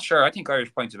 So I'm not sure. I think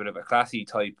Irish Point's a bit of a classy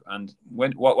type, and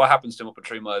what happens to him up at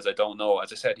 3 miles, I don't know.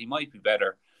 As I said, he might be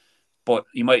better, but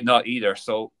he might not either.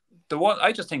 So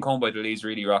I just think Home by the Lee is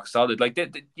really rock solid. Like,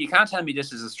 you can't tell me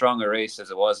this is a stronger race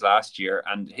as it was last year.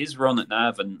 And his run at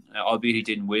Navan, albeit he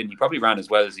didn't win, he probably ran as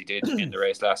well as he did in the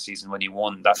race last season when he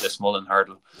won that Lismullen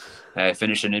hurdle,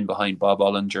 finishing in behind Bob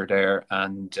Ollinger there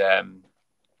and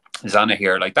Zana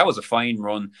here. Like, that was a fine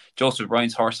run. Joseph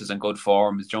Bryant's horse is in good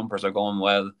form. His jumpers are going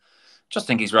well. Just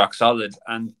think he's rock solid,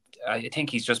 and I think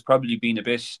he's just probably been a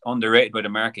bit underrated by the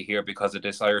market here because of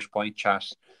this Irish Point chat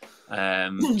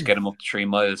to get him up to 3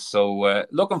 miles. So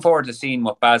looking forward to seeing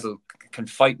what Basil can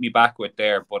fight me back with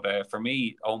there. But for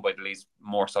me, Home by the Lee's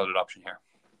more solid option here.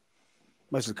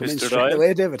 Might as well come in straight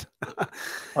away, David.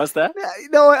 What's that?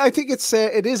 No, I think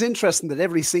it is interesting that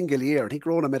every single year, I think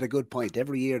Ronan made a good point.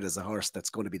 Every year there's a horse that's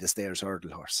going to be the Stairs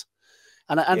hurdle horse.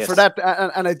 And yes. For that,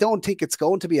 and I don't think it's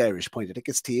going to be Irish Point. I think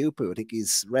it's Tiupu. I think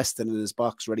he's resting in his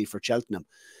box, ready for Cheltenham.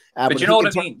 But you know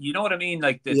what I mean? You know what I mean?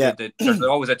 Like, there's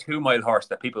always a 2 mile horse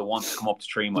that people want to come up to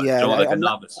 3 miles. Yeah, like a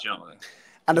novice,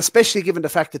 And especially given the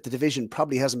fact that the division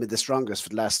probably hasn't been the strongest for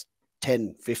the last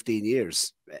 10, 15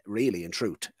 years, really, in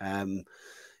truth.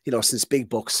 Since Big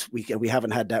Bucks, we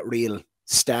haven't had that real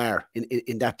star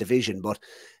in that division. But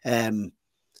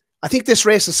I think this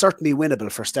race is certainly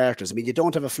winnable for starters. I mean, you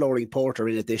don't have a Flooring Porter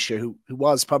in it this year, who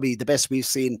was probably the best we've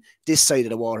seen this side of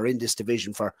the water in this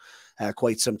division for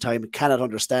quite some time. Cannot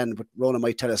understand, but Ronan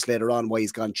might tell us later on why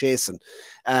he's gone chasing.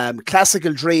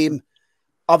 Classical Dream,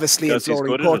 obviously, in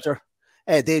Flooring Porter.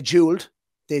 They jeweled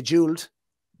in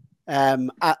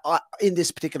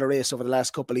this particular race over the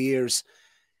last couple of years.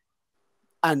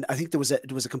 And I think there was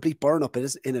a complete burn up in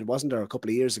it, wasn't there? A couple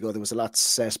of years ago, there was a lot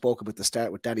spoken about the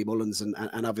start with Danny Mullins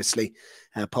and obviously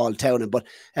Paul Townend. But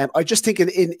I just think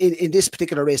in this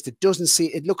particular race, it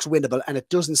looks winnable, and it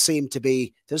doesn't seem to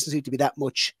be that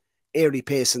much airy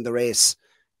pace in the race,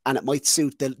 and it might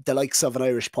suit the likes of an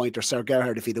Irish Point or Sir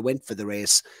Gerhard if he'd went for the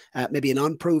race. Maybe an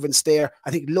unproven stare.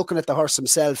 I think looking at the horse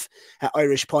himself,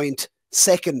 Irish Point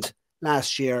second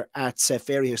last year at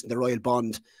Fairyhouse in the Royal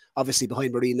Bond. Obviously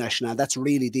behind Marine National, that's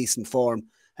really decent form.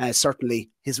 Certainly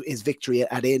his victory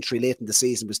at Aintree late in the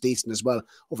season was decent as well,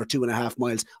 over 2.5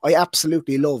 miles. I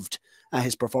absolutely loved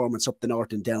his performance up the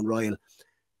north in Down Royal.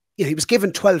 He was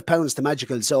given £12 to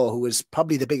Magical Zoe, who was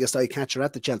probably the biggest eye catcher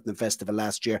at the Cheltenham Festival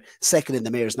last year, second in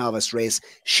the Mayor's Novice race.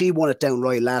 She won at Down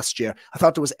Royal last year. I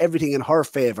thought there was everything in her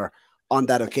favour on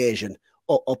that occasion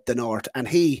up the north, and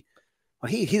he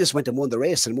just went and won the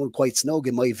race and won quite snug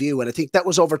in my view. And I think that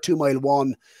was over 2 mile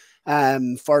one.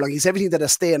 furlong. He's everything that a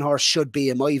staying horse should be,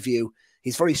 in my view.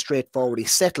 He's very straightforward. He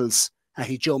settles,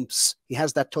 he jumps. He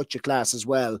has that touch of class as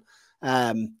well.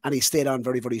 And he stayed on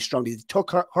very, very strongly. He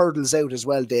took hurdles out as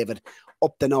well, David,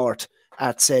 up the north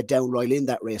at Downroyal in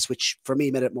that race, which for me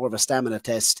made it more of a stamina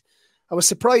test. I was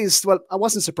surprised. Well, I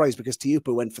wasn't surprised because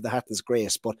Tiupa went for the Hatton's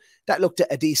Grace, but that looked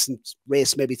at a decent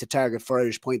race maybe to target for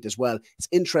Irish Point as well. It's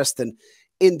interesting.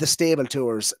 In the stable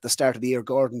tours at the start of the year,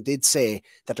 Gordon did say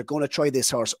that they're going to try this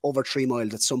horse over 3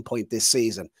 miles at some point this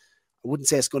season. I wouldn't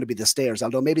say it's going to be the Stairs,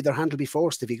 although maybe their hand will be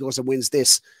forced if he goes and wins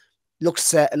this. It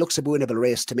looks a winnable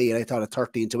race to me, and I thought at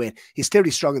 13-8. He's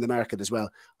clearly strong in the market as well.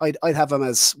 I'd have him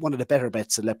as one of the better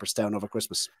bets at Leopardstown over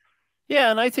Christmas. Yeah,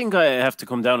 and I think I have to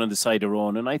come down on the side of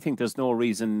Ronan. I think there's no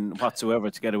reason whatsoever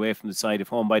to get away from the side of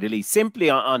Home by the Lee, simply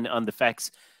on the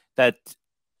facts that,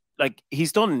 like,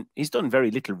 he's done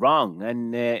very little wrong,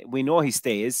 and we know he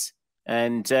stays,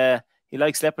 and he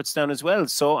likes Leopardstown as well.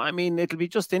 So I mean, it'll be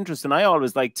just interesting. I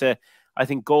always like to, I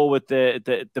think, go with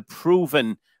the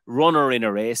proven runner in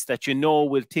a race that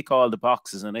will tick all the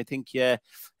boxes, and I think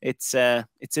it's an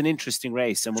interesting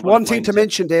race. And one thing to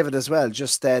mention, David, as well,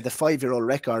 just the 5-year-old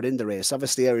record in the race.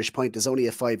 Obviously, Irish Point is only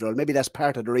a 5-year-old. Maybe that's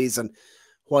part of the reason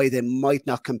why they might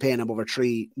not campaign him over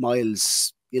 3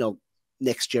 miles.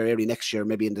 Next year, early next year,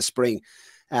 maybe in the spring.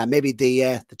 Maybe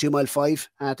the 2 mile 5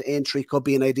 at Aintree could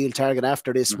be an ideal target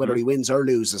after this, whether he wins or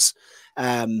loses.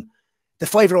 The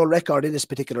 5-year-old record in this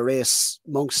particular race: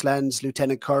 Monkslands,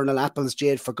 Lieutenant Colonel, Apples,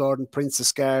 Jade for Gordon, Prince of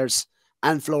Scars,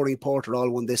 and Flooring Porter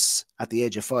all won this at the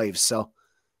age of 5. So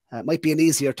it might be an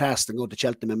easier task than going to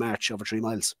Cheltenham in March over 3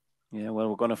 miles. Yeah, well,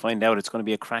 we're going to find out. It's going to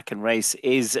be a cracking race.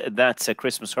 Is that a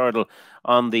Christmas hurdle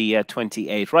on the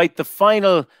 28th? Right, the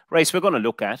final race we're going to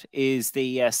look at is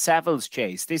the Savills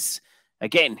Chase. This,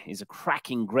 again, is a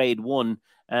cracking Grade 1,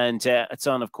 and it's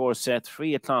on, of course,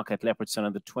 3 o'clock at Leopardstown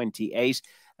on the 28th.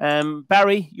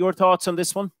 Barry, your thoughts on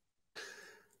this one?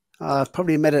 I've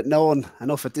probably made it known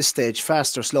enough at this stage.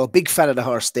 Fast or slow. Big fan of the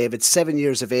horse, David. 7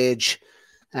 years of age.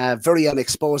 Very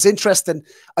unexposed. Interesting.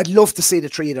 I'd love to see the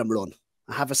 3 of them run.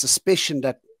 I have a suspicion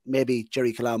that maybe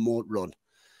Jerry Callan won't run.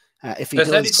 If he they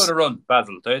does, said he's going to run,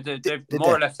 Basil. They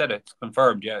more or less said it.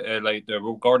 Confirmed, yeah.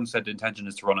 Gordon said the intention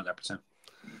is to run at Leopardstown.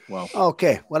 Wow.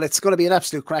 Okay. Well, it's going to be an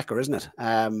absolute cracker, isn't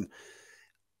it?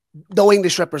 No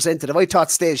English representative. I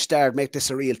thought Stage Star would make this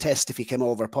a real test if he came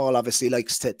over. Paul obviously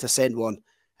likes to send one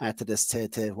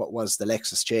to what was the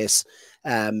Lexus Chase.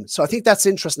 So I think that's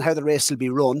interesting how the race will be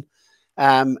run.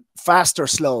 Fast or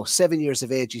slow, 7 years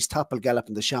of age. He's toppled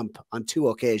Galloping the Champ on 2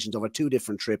 occasions over 2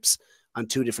 different trips on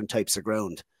 2 different types of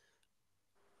ground.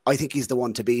 I think he's the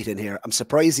one to beat in here. I'm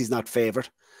surprised he's not favoured.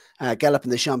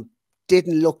 Galloping the Champ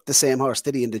didn't look the same horse,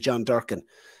 did he, in the John Durkin?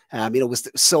 Was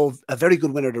so a very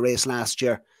good winner of the race last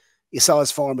year. You saw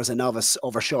his form as a novice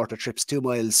over shorter trips, 2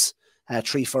 miles,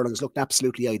 3 furlongs, looked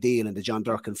absolutely ideal in the John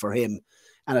Durkin for him.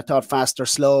 And I thought fast or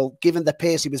slow, given the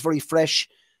pace, he was very fresh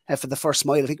for the first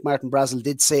mile. I think Martin Brazel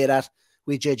did say that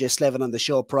with JJ Slevin on the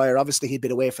show prior. Obviously, he'd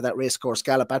been away for that Racecourse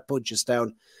gallop at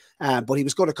Punchestown, but he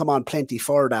was going to come on plenty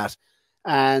for that.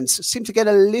 And seemed to get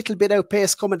a little bit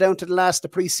outpaced coming down to the last.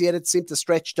 Appreciated, seemed to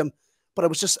stretch them. But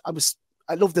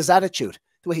I loved his attitude,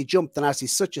 the way he jumped, and as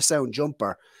he's such a sound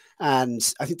jumper. And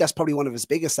I think that's probably one of his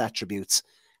biggest attributes.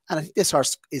 And I think this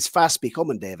horse is fast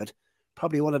becoming, David,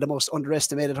 probably one of the most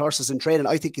underestimated horses in training.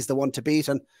 I think he's the one to beat,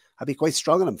 and I'd be quite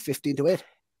strong on him, 15-8.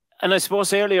 And I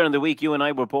suppose earlier in the week, you and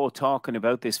I were both talking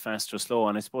about this fast or slow.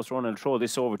 And I suppose, Ronan, I'll throw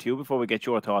this over to you before we get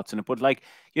your thoughts on it. But,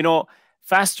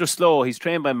 fast or slow, he's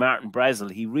trained by Martin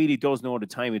Brazel. He really does know the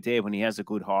time of day when he has a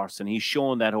good horse, and he's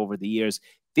shown that over the years.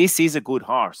 This is a good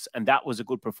horse, and that was a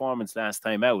good performance last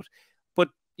time out. But,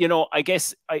 I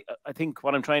guess I think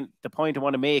the point I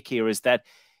want to make here is that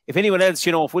if anyone else,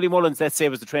 if Willie Mullins, let's say,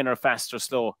 was the trainer of fast or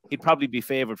slow, he'd probably be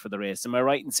favoured for the race. Am I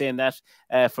right in saying that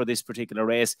for this particular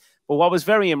race? But what was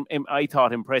very, I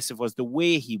thought, impressive was the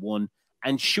way he won.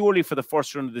 And surely for the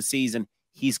first run of the season,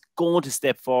 he's going to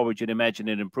step forward, you'd imagine,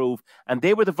 and improve. And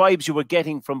they were the vibes you were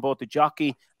getting from both the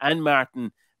jockey and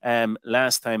Martin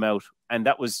last time out. And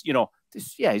that was,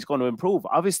 he's going to improve.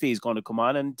 Obviously, he's going to come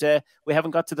on, and we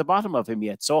haven't got to the bottom of him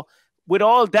yet. So with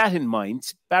all that in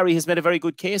mind, Barry has made a very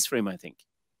good case for him, I think.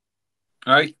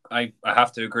 All right. I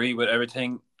have to agree with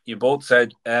everything you both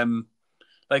said.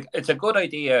 It's a good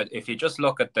idea if you just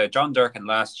look at the John Durkin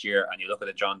last year and you look at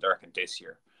the John Durkin this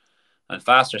year. And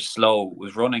Fast or Slow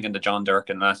was running in the John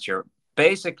Durkin last year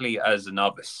basically as a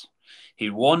novice.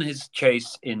 He won his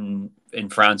chase in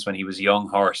France when he was a young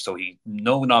horse, so he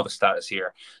no novice status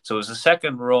here. So it was a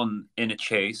second run in a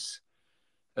chase,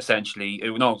 essentially.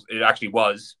 It actually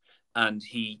was. And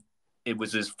he it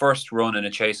was his first run in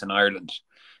a chase in Ireland,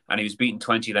 and he was beaten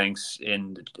 20 lengths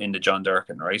in the John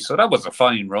Durkin, right? So that was a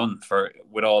fine run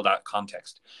with all that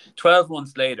context. 12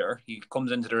 months later, he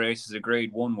comes into the race as a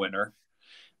Grade 1 winner,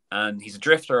 and he's a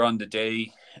drifter on the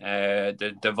day.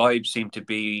 The vibes seem to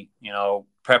be,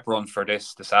 prep run for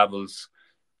this, the Savills,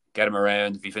 get him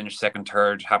around. If he finished second,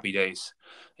 third, happy days.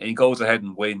 And he goes ahead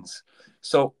and wins.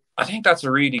 So I think that's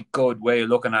a really good way of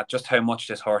looking at just how much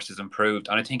this horse has improved.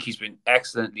 And I think he's been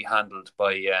excellently handled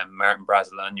by Martin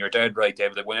Brazel. And you're dead right,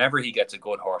 David. Like, whenever he gets a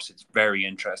good horse, it's very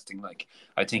interesting. Like,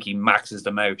 I think he maxes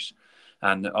them out.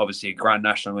 And obviously a Grand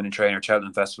National winning trainer,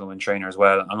 Cheltenham Festival winning trainer as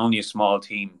well. And only a small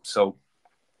team. So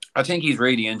I think he's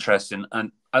really interesting.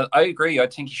 And I agree. I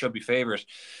think he should be favoured.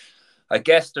 I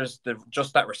guess there's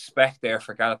just that respect there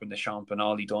for Galloping the Champ and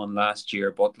all he done last year.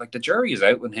 But like, the jury is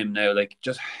out on him now. Like,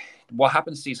 just what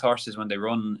happens to these horses when they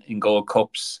run in Gold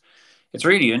Cups? It's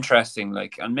really interesting.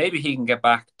 Like, and maybe he can get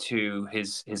back to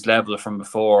his level from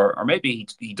before, or maybe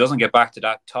he doesn't get back to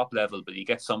that top level, but he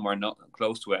gets somewhere not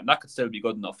close to it, and that could still be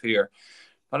good enough here.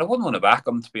 But I wouldn't want to back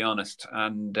him, to be honest.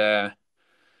 And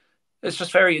it's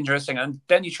just very interesting. And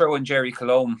then you throw in Jerry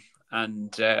Colombe,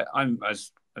 and I'm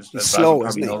as slow,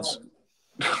 isn't he? Knows,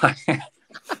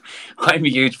 I'm a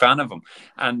huge fan of him,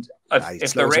 and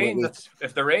if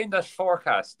the rain that's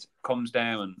forecast comes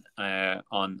down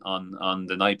on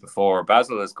the night before,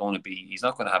 Basil is going to be, he's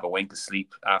not going to have a wink of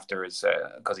sleep after his,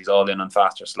 because he's all in on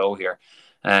fast or slow here.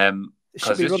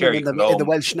 Should be running in the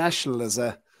Welsh National as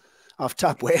a off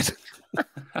top weight.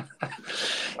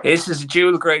 This is a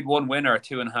dual Grade 1 winner at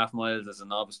 2.5 miles as a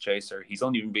novice chaser. He's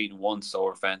only been beaten once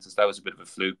over fences. That was a bit of a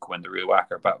fluke when the real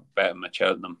whacker bet him at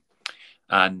Cheltenham.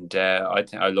 And I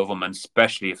think I love him, and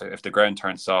especially if the ground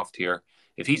turns soft here.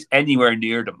 If he's anywhere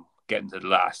near them getting to the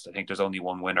last, I think there's only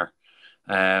one winner.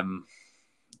 I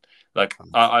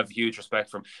have huge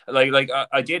respect for him.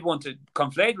 I did want to.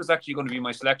 Conflade was actually going to be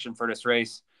my selection for this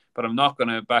race, but I'm not going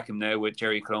to back him now with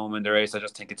Jerry Colombe in the race. I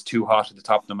just think it's too hot at the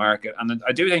top of the market. And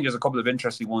I do think there's a couple of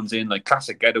interesting ones in, like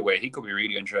Classic Getaway. He could be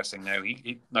really interesting now.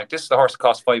 He like, this is the horse that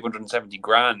cost 570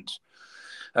 grand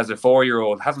as a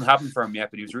 4-year-old. Hasn't happened for him yet,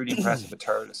 but he was really impressive at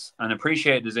Thyestes. And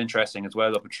Appreciated is interesting as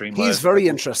well up at 3 miles. He's very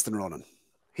interesting, Ronan.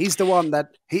 He's the one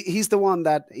that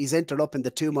he's entered up in the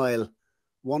 2 mile,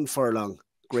 1 furlong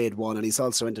Grade 1, and he's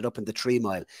also ended up in the 3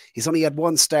 mile. He's only had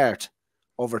one start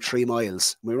over 3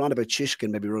 miles. We were on about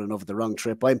Shishkin maybe running over the wrong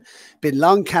trip. I've been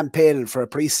long campaigning for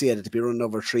Appreciated to be running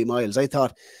over 3 miles. I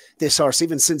thought this horse,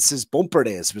 even since his bumper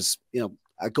days, was,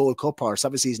 a Gold Cup horse.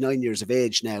 Obviously, he's 9 years of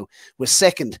age now. Was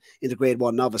second in the Grade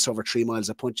 1 novice over 3 miles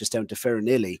at Punchestown to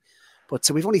Fairnilly. But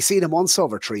so we've only seen him once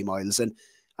over 3 miles. And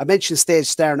I mentioned Stage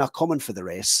Star not coming for the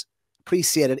race.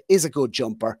 Appreciated is a good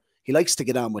jumper. He likes to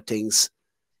get on with things.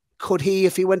 Could he,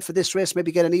 if he went for this race,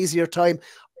 maybe get an easier time?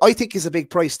 I think he's a big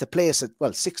price to place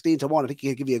at, 16 to 1. I think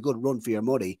he'll give you a good run for your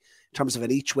money in terms of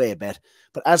an each way bet.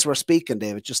 But as we're speaking,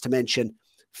 David, just to mention,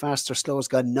 Fast or Slow has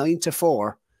gone 9 to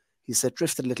 4. He's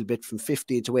drifted a little bit from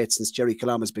 15 to 8 since Jerry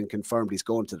Colombe has been confirmed he's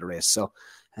going to the race. So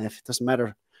it doesn't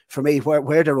matter for me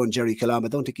where they run Jerry Colombe. I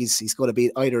don't think he's going to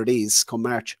beat either of these come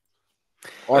March.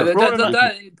 Basil,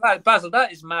 that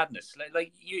is madness.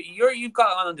 Like you've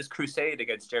got on this crusade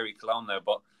against Jerry Colombe now,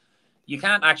 but you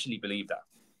can't actually believe that.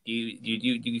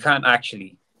 You can't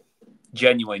actually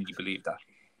genuinely believe that.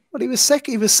 Well, he was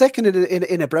second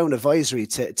in a Brown advisory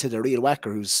to the real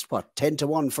whacker, who's 10 to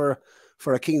 1 for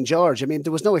a King George. I mean,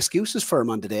 there was no excuses for him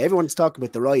on the day. Everyone's talking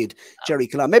about the ride, Jerry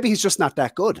Colombe. Maybe he's just not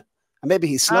that good, and maybe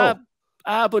he's slow.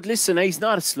 But listen, he's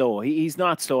not slow. He's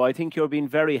not slow. I think you're being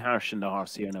very harsh on the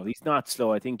horse here now. He's not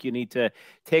slow. I think you need to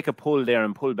take a pull there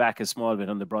and pull back a small bit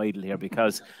on the bridle here,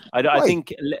 because I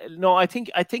think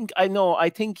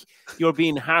you're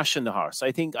being harsh on the horse.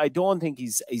 I don't think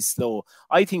he's slow.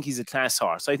 I think he's a class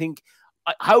horse. I think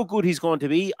how good he's going to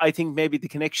be, I think maybe the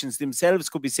connections themselves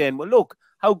could be saying, well, look,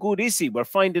 how good is he? We're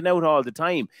finding out all the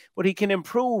time, but he can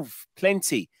improve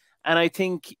plenty. And I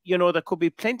think, there could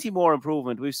be plenty more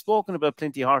improvement. We've spoken about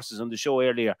plenty of horses on the show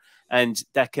earlier, and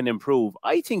that can improve.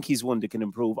 I think he's one that can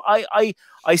improve. I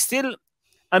still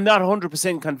am not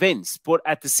 100% convinced, but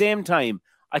at the same time,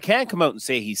 I can't come out and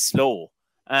say he's slow.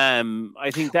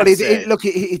 I think that's... Look,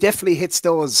 he definitely hits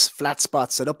those flat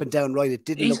spots and up and down right. It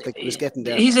didn't look like he was getting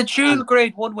there. He's a dual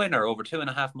Grade 1 winner over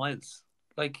 2.5 miles.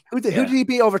 Who did he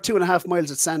beat over 2.5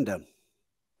 miles at Sandown?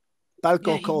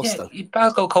 Balco Coastal.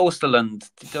 Balco Coastal and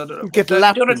the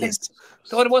other thing.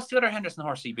 So what's the other Henderson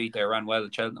horse he beat there? Ran well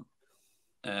at Cheltenham.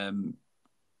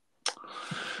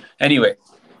 Anyway,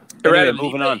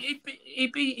 moving on. He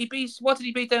beat. What did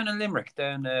he beat down in Limerick?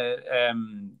 Down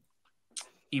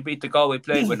he beat the Galway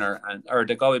Plate winner or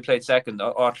the Galway Plate second,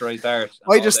 authorised art.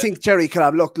 I just think Jerry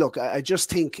Calab. Look. I just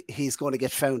think he's going to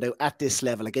get found out at this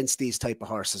level against these type of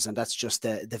horses, and that's just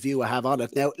the view I have on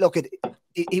it. Now, look,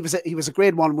 he was a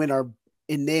Grade 1 winner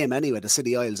in name anyway. The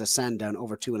City Isles at Sandown,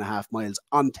 over 2.5 miles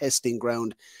on testing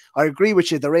ground. I agree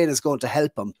with you. The rain is going to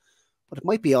help him, but it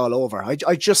might be all over.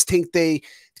 I just think the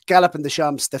Gallop and the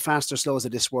Champs, the faster slows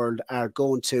of this world, are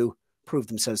going to prove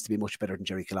themselves to be much better than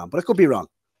Jerry Calab, but I could be wrong.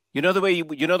 You know the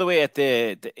way at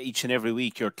the each and every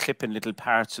week you're clipping little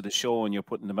parts of the show and you're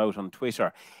putting them out on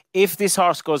Twitter. If this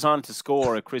horse goes on to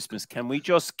score at Christmas, can we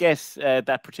just get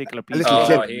that particular piece?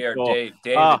 Here,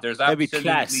 David, there's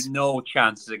absolutely no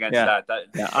chances against that.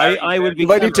 I will be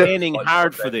campaigning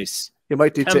hard for this. You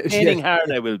might need campaigning hard.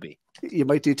 I will be. You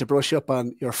might need to brush up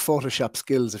on your Photoshop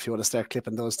skills if you want to start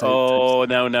clipping those types. Oh,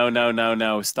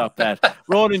 no. Stop that.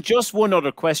 Ronan, just one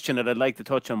other question that I'd like to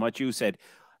touch on what you said.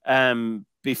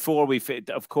 Before we,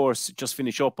 of course, just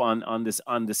finish up on the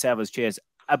Savills Chase,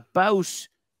 about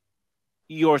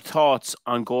your thoughts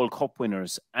on Gold Cup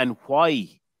winners and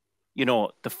why,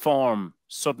 the form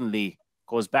suddenly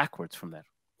goes backwards from that.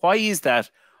 Why is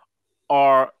that?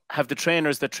 Or have the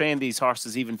trainers that train these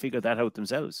horses even figured that out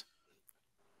themselves?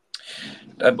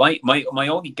 My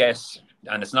only guess,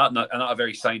 and it's not a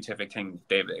very scientific thing,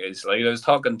 David, is like I was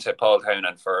talking to Paul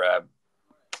Townend for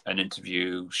an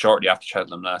interview shortly after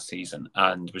Cheltenham last season,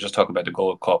 and we were just talking about the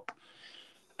Gold Cup,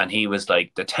 and he was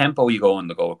like, the tempo you go in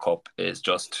the Gold Cup is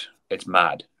just, it's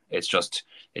mad.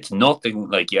 It's nothing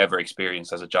like you ever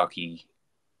experienced as a jockey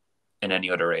in any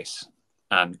other race.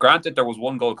 And granted, there was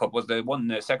one Gold Cup,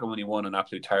 the second one he won on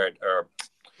Absolute Tard or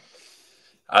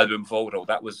Album Photo,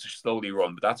 that was slowly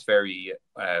run, but that's very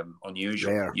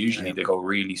unusual. Usually they go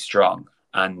really strong.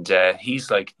 And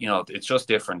he's like, it's just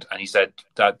different. And he said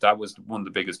that was one of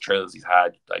the biggest thrills he's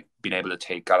had, like being able to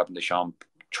take Gallop and the Champ,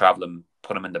 travel him,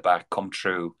 put him in the back, come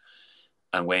through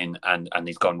and win. And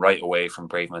he's gone right away from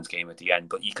Brave Man's Game at the end.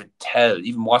 But you could tell,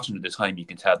 even watching at the time, you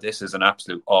can tell this is an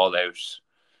absolute all-out,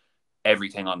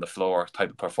 everything on the floor type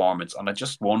of performance. And I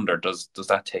just wonder, does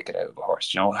that take it out of a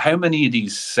horse? How many of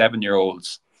these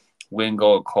 7-year-olds win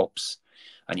Gold Cups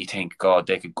and you think, God,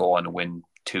 they could go on and win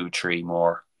 2-3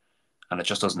 more, and it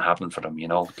just doesn't happen for them,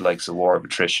 like the War of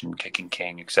Attrition, Kicking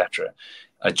King, etc.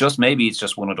 Maybe it's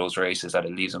just one of those races that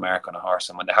it leaves a mark on a horse,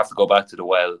 and when they have to go back to the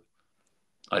well,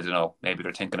 I don't know, maybe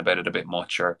they're thinking about it a bit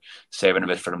much or saving a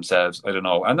bit for themselves. I don't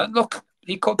know. And then, look,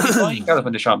 he could be fine, Gallop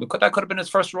in the Champ. That could have been his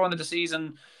first run of the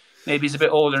season. Maybe he's a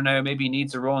bit older now. Maybe he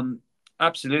needs a run.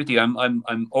 Absolutely,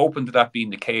 I'm open to that being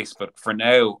the case. But for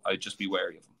now, I'd just be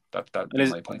wary of him. That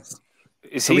is my point.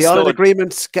 Are we all in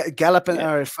agreement? Gallop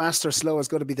or fast or slow is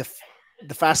going to be the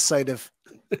fast side of.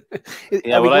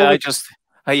 Yeah,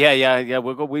 yeah.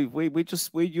 We'll go. You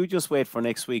just wait for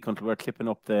next week until we're clipping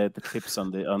up the clips on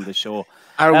the show.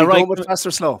 Are we going with fast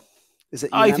or slow? Is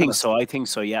it unanimous? I think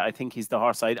so. Yeah, I think he's the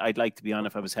horse I'd like to be on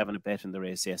if I was having a bet in the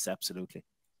race. Yes, absolutely.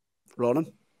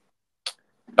 Ronan?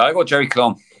 I go Jerry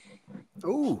Clum.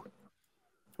 Ooh.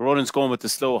 Ronan's going with the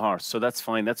slow horse, so that's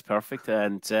fine. That's perfect,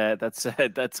 and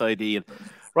that's ideal.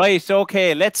 Right,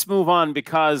 okay, let's move on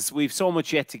because we've so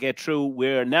much yet to get through.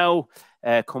 We're now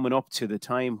coming up to the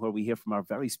time where we hear from our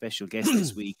very special guest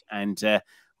this week, and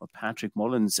Patrick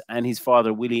Mullins and his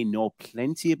father Willie know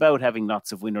plenty about having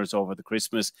lots of winners over the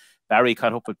Christmas. Barry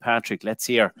caught up with Patrick. Let's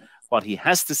hear what he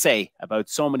has to say about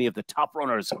so many of the top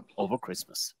runners over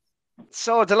Christmas.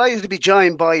 So delighted to be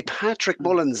joined by Patrick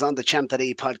Mullins on the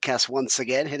Champ.ie podcast once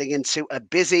again, heading into a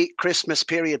busy Christmas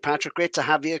period. Patrick, great to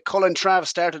have you. Colin Trav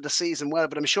started the season well,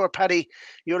 but I'm sure, Paddy,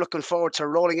 you're looking forward to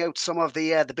rolling out some of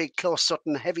the big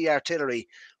Closutton heavy artillery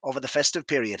over the festive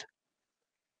period.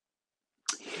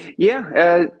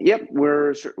 Yeah,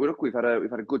 look, we've had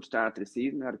a good start to the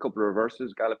season. We had a couple of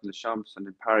reverses, Gallop and the Champs and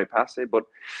then Pari Passe, but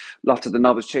lots of the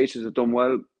novice chasers have done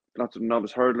well. Lots of the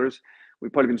novice hurdlers.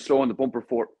 We've probably been slow on the bumper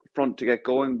front to get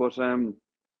going, but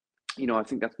I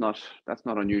think that's not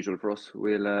unusual for us.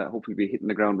 We'll hopefully be hitting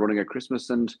the ground running at Christmas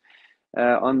and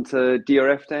onto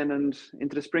DRF then and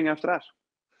into the spring after that.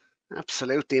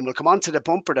 Absolutely, and we'll come on to the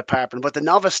bumper department, but the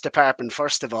novice department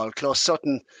first of all.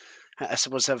 Closutton, I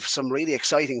suppose, have some really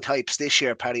exciting types this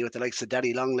year, Paddy, with the likes of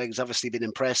Daddy Longlegs obviously been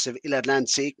impressive, Ilad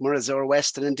Lanseek, Murazor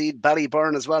West, and indeed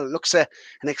Ballybyrne as well. It looks an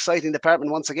exciting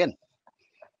department once again.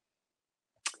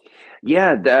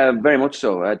 Yeah, very much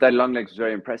so. Daddy Longlegs was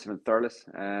very impressive in Thurles.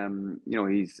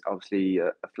 He's obviously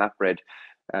a flatbred,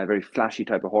 very flashy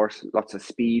type of horse, lots of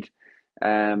speed.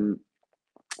 Murazor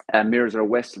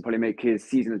West will probably make his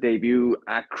seasonal debut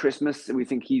at Christmas. We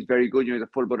think he's very good. He's a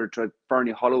full brother to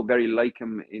Fernie Hollow, very like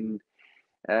him in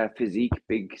physique,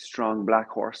 big, strong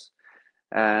black horse.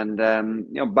 And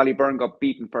Ballyburn got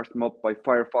beaten first time up by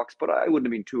Firefox, but I wouldn't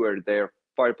have been too early there.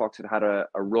 Firefox had a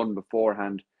run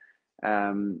beforehand,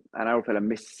 and our fella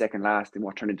missed second last in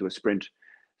what turned into a sprint.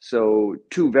 So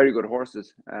 2 very good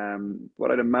horses.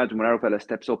 But I'd imagine when our fella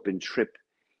steps up in trip,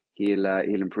 he'll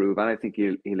improve, and I think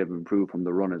he'll have improved from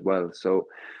the run as well. So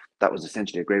that was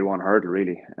essentially a Grade 1 hurdle,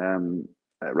 really,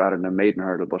 rather than a maiden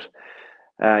hurdle. But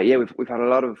we've had a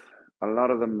lot of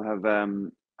them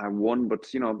have won, but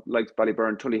like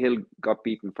Ballyburn, Tullyhill got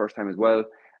beaten first time as well.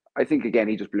 I think again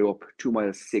he just blew up 2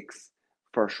 miles 6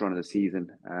 first run of the season.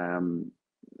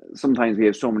 Sometimes we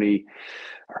have so many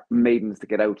maidens to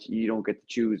get out, you don't get to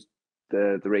choose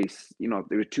the race. There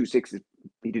were 2.6s.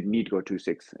 He didn't need to go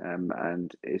 2.6,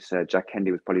 and it's Jack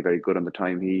Hendy was probably very good on the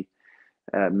time. He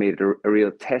made it a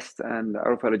real test, and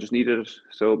our fella just needed it.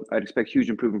 So I'd expect huge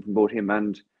improvement from both him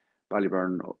and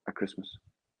Ballyburn at Christmas.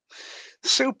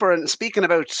 Super. And speaking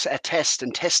about a test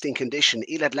and testing condition,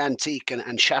 Il Atlantique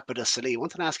and Chapeau de Soleil, I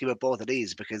wanted to ask you about both of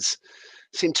these because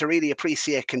seem to really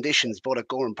appreciate conditions both at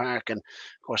Gowran Park and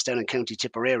of course down in County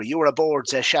Tipperary. You were aboard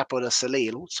Chapeau de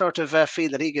Soleil. What sort of feel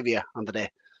did he give you on the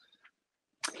day?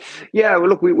 Yeah, well,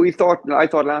 look, I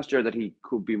thought last year that he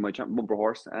could be my bumper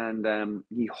horse, and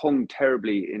he hung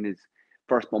terribly in his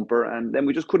first bumper, and then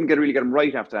we just couldn't really get him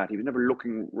right after that. He was never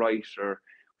looking right, or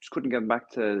just couldn't get him back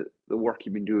to the work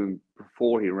he'd been doing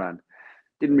before he ran.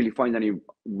 Didn't really find any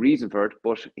reason for it,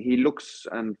 but he looks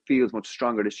and feels much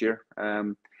stronger this year.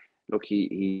 Look,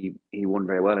 he won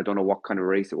very well. I don't know what kind of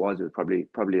race it was. It was probably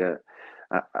it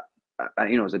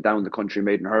was a down the country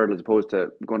maiden hurdle as opposed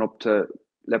to going up to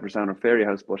Leopardstown or Fairy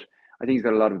House, but I think he's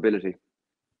got a lot of ability.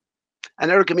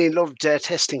 And Ergamine loved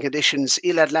testing conditions.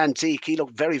 Il Atlantique, he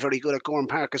looked very, very good at Gowran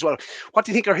Park as well. What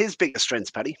do you think are his biggest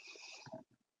strengths, Paddy?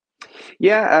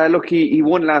 Yeah, look, he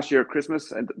won last year at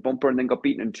Christmas and bumper, and then got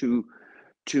beaten in two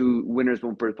winners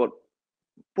bumpers, but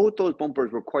both those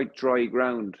bumpers were quite dry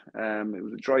ground. It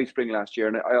was a dry spring last year,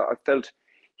 and I felt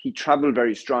he travelled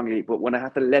very strongly, but when I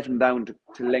had to let him down to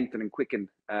lengthen and quicken,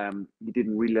 he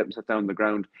didn't really let himself down on the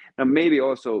ground. Now, maybe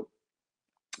also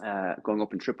going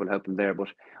up in trip will help him there, but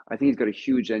I think he's got a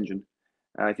huge engine.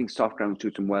 I think soft ground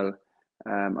suits him well.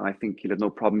 I think he'll have no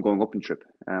problem going up in trip,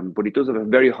 but he does have a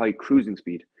very high cruising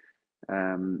speed,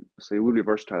 so he will be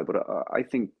versatile. But I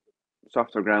think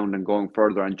softer ground and going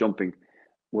further and jumping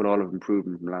would all have improved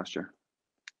from last year.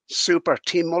 Super.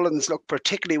 Team Mullins look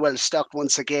particularly well stocked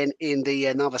once again in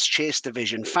the novice chase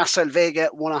division. Facile Vega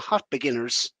won a hot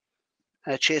beginners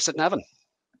chase at Navan.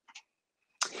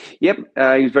 Yep,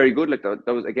 he was very good. Like that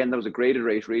was a graded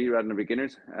race really rather than a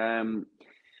beginners.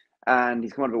 And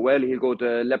he's come out of it well. He'll go to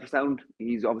Leopardstown.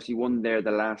 He's obviously won there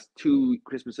the last 2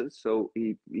 Christmases, so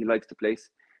he likes the place.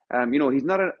 He's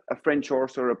not a French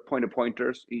horse or a point of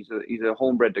pointers. He's a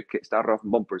homebred that started off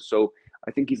in bumpers. So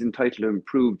I think he's entitled to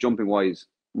improve jumping wise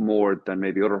more than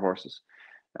maybe other horses.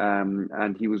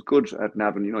 And he was good at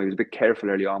Navan. He was a bit careful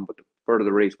early on, but the further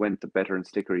the race went, the better and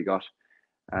slicker he got.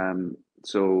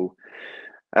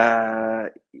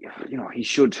 He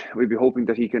should. We'd be hoping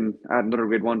that he can add another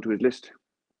Grade 1 to his list.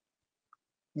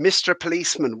 Mr.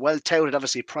 Policeman, well touted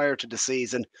obviously prior to the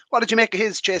season. What did you make of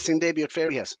his chasing debut at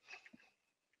Fairy House?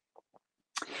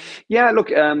 Yeah, look,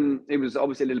 it was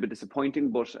obviously a little bit disappointing,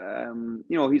 but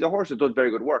he's a horse that does very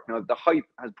good work. Now the hype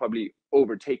has probably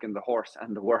overtaken the horse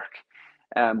and the work,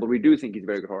 but we do think he's a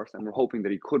very good horse, and we're hoping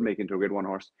that he could make into a Grade 1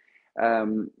 horse.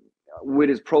 With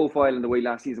his profile and the way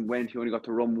last season went, he only got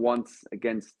to run once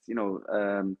against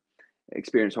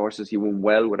experienced horses. He won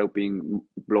well without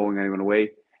blowing anyone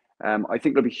away. I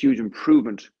think there'll be huge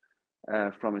improvement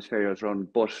from his Fairy House run,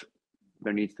 but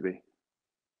there needs to be.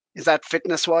 Is that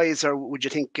fitness wise, or would you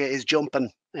think his jumping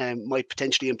might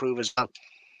potentially improve as well?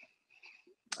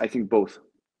 I think both.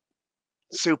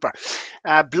 Super.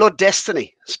 Blood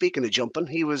Destiny, speaking of jumping,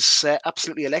 he was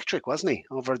absolutely electric, wasn't he,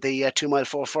 over the 2 mile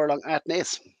 4 furlong at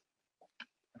Naas?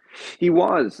 He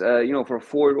was, for a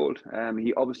 4-year-old.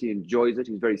 He obviously enjoys it.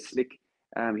 He's very slick.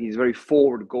 He's a very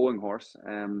forward-going horse.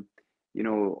 I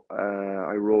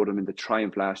rode him in the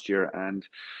Triumph last year, and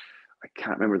I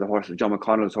can't remember the horse. John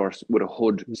McConnell's horse with a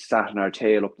hood sat in our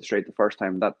tail up the straight the first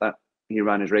time. That he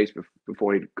ran his race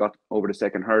before he got over the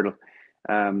second hurdle.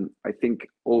 I think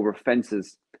over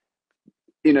fences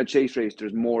in a chase race,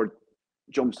 there's more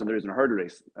jumps than there is in a hurdle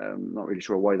race. I'm not really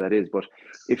sure why that is, but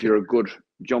if you're a good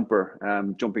jumper,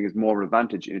 jumping is more of an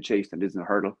advantage in a chase than it is in a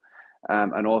hurdle.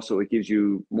 And also it gives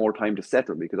you more time to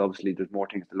settle because obviously there's more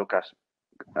things to look at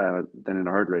than in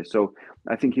a hurdle race. So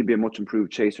I think he'd be a much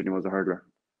improved chaser than he was a hurdler.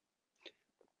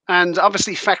 And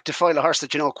obviously Factifile, a horse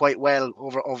that you know quite well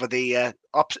over the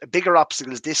bigger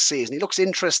obstacles this season. He looks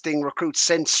interesting, recruits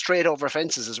sent straight over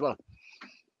fences as well.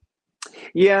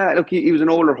 Yeah, look, he was an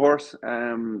older horse.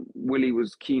 Willie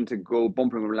was keen to go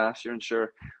bumpering him last year, and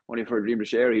sure, only for a Dream to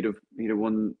Share, he'd have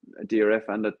won a DRF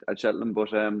and at Cheltenham,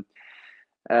 but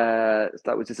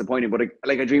that was disappointing. But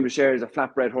a Dream to Share is a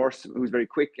flatbred horse who's very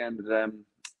quick, and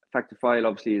Factifile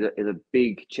obviously is a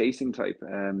big chasing type.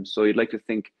 So you'd like to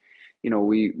think,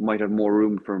 we might have more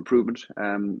room for improvement.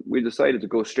 We decided to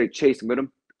go straight chasing with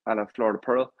him, a la Florida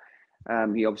Pearl.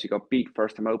 He obviously got beat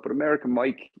first time out, but American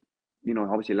Mike,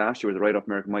 obviously last year was a write-off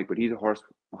American Mike, but he's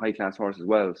a high-class horse as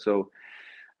well. So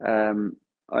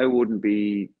I wouldn't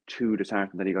be too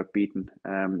disheartened that he got beaten.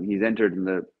 He's entered in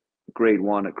the Grade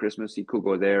 1 at Christmas. He could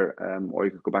go there, or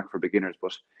he could go back for beginners,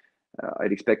 but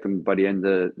I'd expect him by the end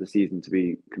of the season to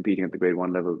be competing at the Grade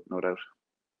 1 level, no doubt.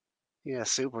 Yeah,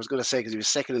 super. I was going to say, because he was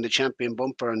second in the champion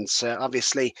bumper, and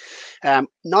obviously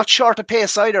not short of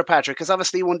pace either, Patrick, because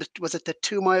obviously he won was it the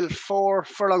 2 mile 4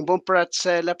 furlong bumper at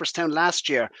Leopardstown last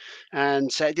year? And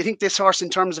do you think this horse,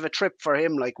 in terms of a trip for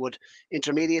him, like, would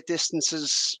intermediate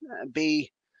distances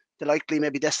be the likely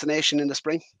maybe destination in the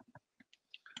spring?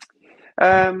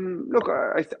 Look,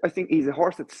 I think he's a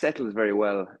horse that settles very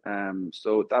well.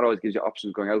 So that always gives you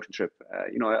options going out and trip.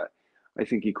 I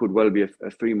think he could well be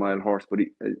a 3 mile horse, but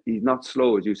he's not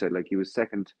slow, as you said. Like, he was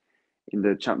second in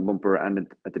the champion bumper and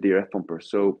at the DRF bumper.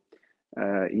 So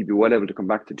he'd be well able to come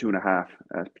back to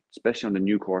 2.5, especially on the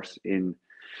new course in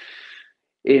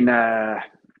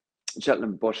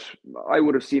Cheltenham. But I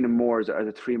would have seen him more as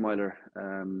a 3 miler.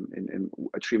 In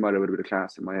a 3 miler with a bit of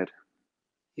class in my head.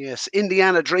 Yes,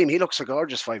 Indiana Dream. He looks a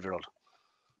gorgeous 5-year-old.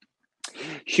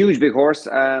 Huge big horse.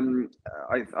 I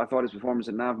thought his performance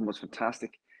at Navan was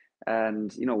fantastic.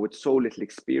 And, with so little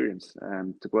experience,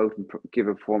 to go out and give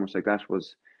a performance like that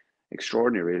was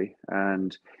extraordinary, really.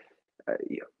 And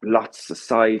lots of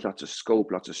size, lots of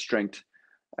scope, lots of strength.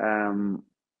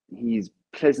 He's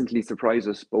pleasantly surprised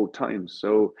us both times.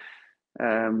 So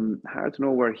hard to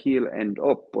know where he'll end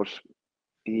up, but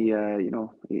he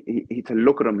to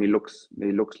look at him, he looks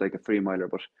like a 3 miler,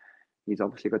 but he's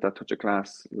obviously got that touch of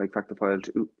class, like Factifile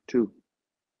too.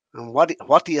 And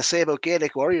what do you say about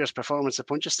Gaelic Warrior's performance at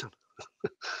Punchestown?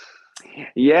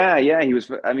 Yeah, he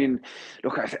was. I mean,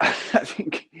 look, I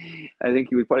think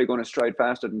he was probably going to stride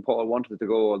faster than Paul wanted to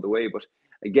go all the way. But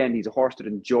again, he's a horse that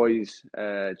enjoys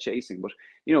chasing. But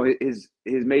his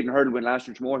maiden hurdle win last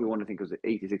year tomorrow, he won, I think it was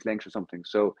 86 lengths or something.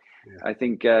 So yeah. I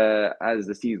think as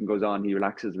the season goes on, he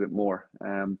relaxes a bit more.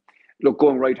 Look,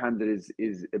 going right-handed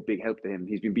is a big help to him.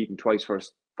 He's been beaten twice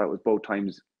first. That was both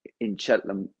times in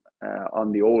Cheltenham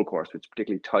on the old course, which is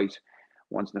particularly tight.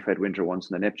 Once in the Fred Winter, once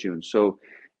in the Neptune. So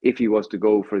if he was to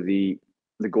go for the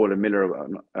Golden Miller,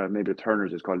 maybe the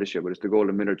Turners is called this year, but it's the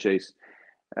Golden Miller Chase.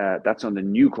 That's on the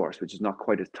new course, which is not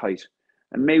quite as tight,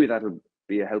 and maybe that'll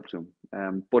be a help to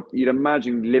him. But you'd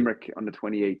imagine Limerick on the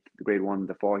 28th, the Grade 1,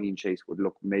 the Faugheen Chase would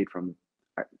look made from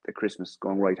the Christmas,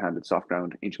 going right-handed, soft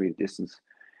ground, intermediate distance.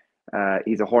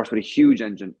 He's a horse with a huge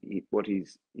engine, but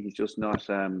he's just not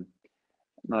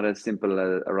as simple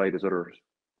a ride as others.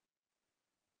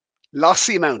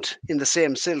 Lossy Mount in the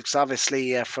same silks,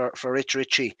 obviously, for Rich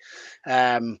Ritchie.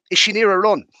 Is she near a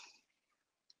run?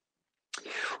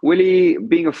 Willie,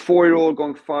 being a 4-year-old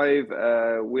going 5,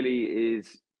 Willie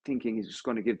is thinking he's just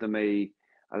going to give them a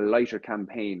lighter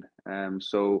campaign.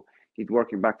 So he's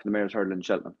working back to the Mayor's Hurdle in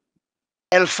Cheltenham.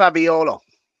 El Fabiolo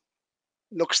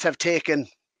looks to have taken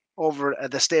over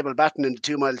the stable baton in the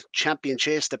 2 mile champion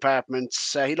chase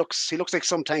departments. He looks like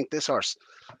some tank, this horse.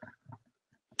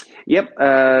 Yep.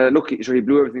 Look, sure, he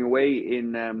blew everything away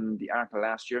in the Arkle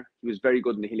last year. He was very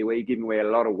good in the Hilly Way, giving away a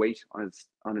lot of weight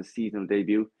on his seasonal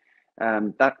debut.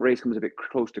 That race comes a bit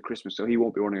close to Christmas, so he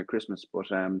won't be running at Christmas.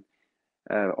 But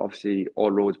obviously,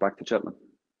 all roads back to Cheltenham.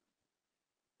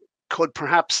 Could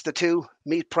perhaps the two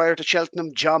meet prior to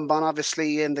Cheltenham? John Bon,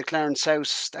 obviously, in the Clarence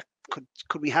House. That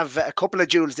could we have a couple of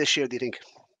duels this year, do you think?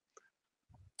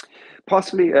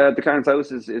 Possibly. The Clarence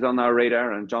House is on our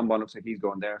radar, and John Bon looks like he's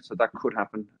going there, so that could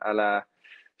happen, a la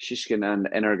Shishkin and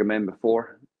Energamen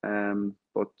before.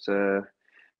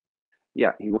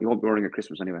 Yeah, he won't be running at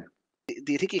Christmas anyway.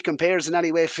 Do you think he compares in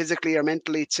any way, physically or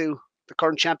mentally, to the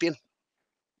current champion?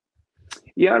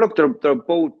 Yeah, look, they're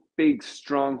both big,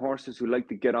 strong horses who like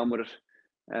to get on with it.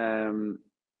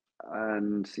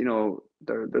 And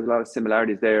there's a lot of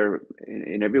similarities there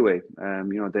in every way.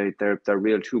 They're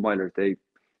real 2-milers. They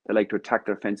like to attack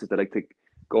their fences. They like to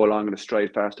go along in a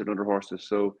stride faster than other horses.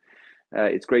 So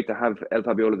it's great to have El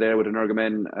Fabiola there with an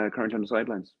Energamen currently on the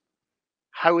sidelines.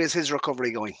 How is his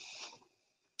recovery going?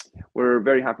 We're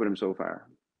very happy with him so far.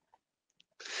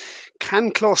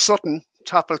 Can Closutton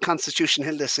topple Constitution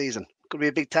Hill this season? Could be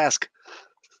a big task.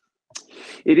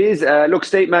 It is. Look,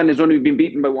 State Man has only been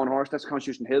beaten by one horse. That's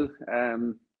Constitution Hill.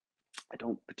 I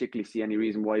don't particularly see any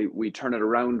reason why we turn it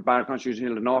around. Bar Constitution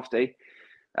Hill an off day.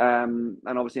 And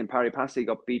obviously in Paris Passy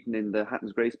got beaten in the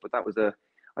Hatton's Grace, but I thought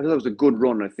that was a good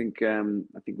run. I think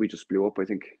we just blew up. I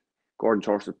think Gordon's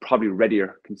horse is probably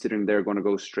readier, considering they're going to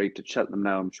go straight to Cheltenham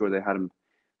now. I'm sure they had him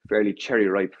fairly cherry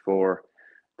ripe for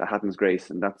the Hatton's Grace,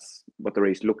 and that's what the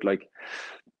race looked like.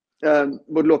 But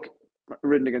look,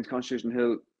 ridden against Constitution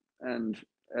Hill, and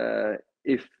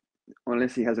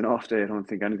unless he has an off day, I don't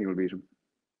think anything will beat him.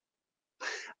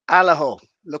 Allaho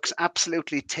looks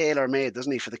absolutely tailor-made,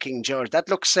 doesn't he, for the King George? That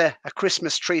looks a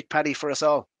Christmas treat, Paddy, for us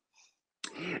all.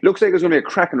 Looks like it's going to be a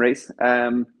cracking race.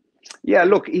 Yeah,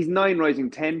 look, he's 9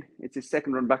 rising 10. It's his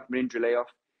second run back from an injury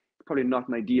layoff. Probably not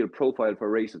an ideal profile for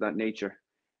a race of that nature.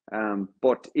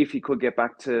 But if he could get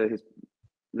back to his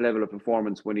level of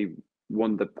performance when he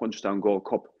won the Punchestown Gold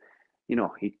Cup, you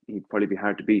know, he'd probably be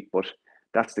hard to beat. But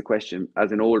that's the question.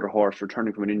 As an older horse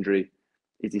returning from an injury,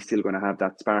 is he still going to have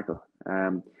that sparkle?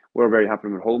 We're very happy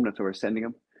with home. That's why we're sending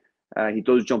him. He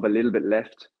does jump a little bit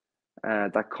left.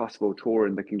 That Kosovo tour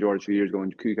in the King George 2 years ago,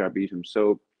 and Cougar beat him.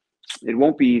 So it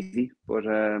won't be easy, but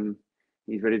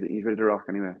he's ready to rock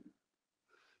anyway.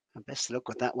 Best of luck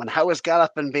with that one. How has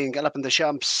Galloping the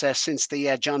Champs since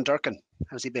the John Durkin?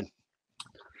 How's he been?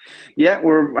 Yeah,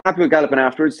 we're happy with Galloping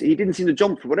afterwards. He didn't seem to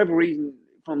jump for whatever reason.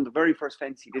 From the very first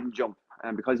fence, he didn't jump,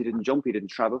 and because he didn't jump, he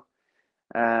didn't travel.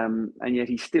 And yet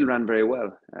he still ran very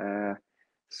well.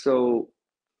 So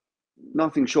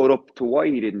nothing showed up to why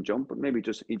he didn't jump, but maybe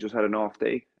he just had an off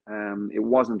day. It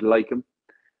wasn't like him.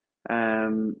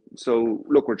 So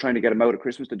look, we're trying to get him out at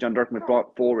Christmas. The John Durkin was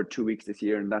brought forward 2 weeks this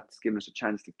year, and that's given us a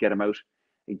chance to get him out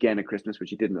again at Christmas, which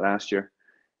he didn't last year.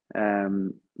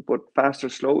 But Fast or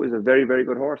Slow is a very, very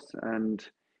good horse, and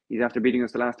he's after beating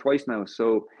us the last twice now.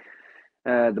 So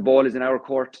the ball is in our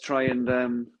court to try and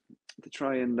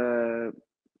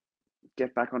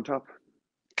get back on top.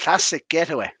 Classic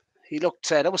getaway. He looked,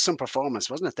 that was some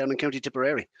performance, wasn't it, down in County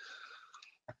Tipperary?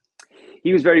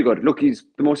 He was very good. Look, he's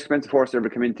the most expensive horse to ever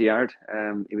come into the yard.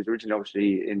 He was originally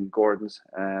obviously in Gordon's.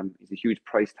 He's a huge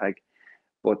price tag,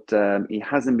 but he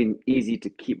hasn't been easy to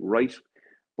keep right.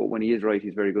 But when he is right,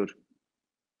 he's very good.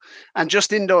 And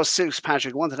just in those suits,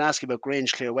 Patrick, I wanted to ask you about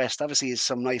Grange Clear West. Obviously, he's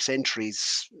some nice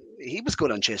entries. He was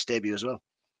good on Chase debut as well.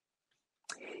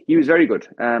 He was very good.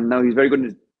 Now, he's very good in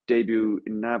his debut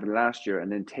in Navan last year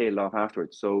and then tailed off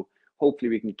afterwards. So hopefully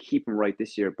we can keep him right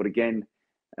this year. But again,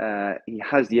 he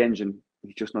has the engine.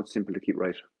 He's just not simple to keep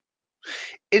right.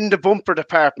 In the bumper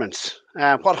department,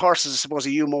 what horses, I suppose,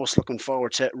 are you most looking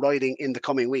forward to riding in the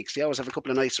coming weeks? You always have a couple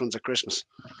of nice ones at Christmas.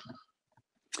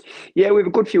 Yeah, we have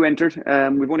a good few entered.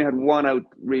 We've only had one out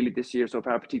really this year so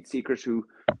far, Petite Secret, who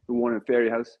won in Fairy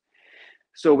House.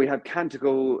 So we have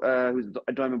Cantico, who's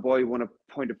a Diamond Boy, won a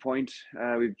point.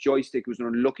 We have Joystick, who's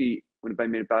unlucky when I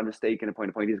made a bad mistake in a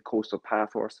point. He's a Coastal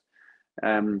Path horse.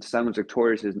 Sounds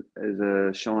Victorious is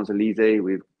a Champs-Élysées.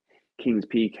 We have King's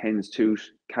Peak, Hen's Toot,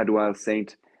 Cadwell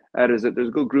Saint. There's a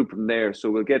good group from there. So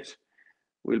we'll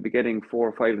be getting 4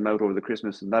 or 5 of them out over the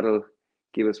Christmas, and that'll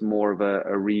give us more of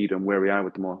a read on where we are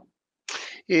with them all.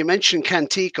 You mentioned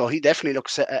Cantico. He definitely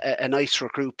looks a nice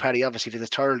recruit, Paddy, obviously, for the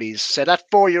Turleys. So that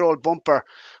 4-year-old bumper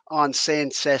on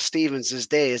St. Stephen's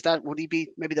Day, would he be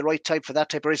maybe the right type for that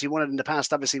type of race? He won it in the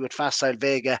past, obviously, with Facile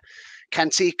Vega.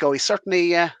 Cantico, he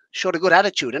certainly showed a good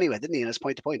attitude anyway, didn't he, in his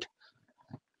point-to-point?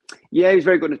 Yeah, he's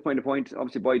very good in his point-to-point.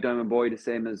 Obviously, Boy Diamond Boy, the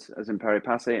same as in Paris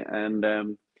Passé.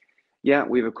 And yeah,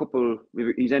 we have a couple.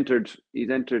 He's entered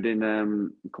in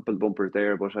a couple of bumpers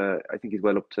there, but I think he's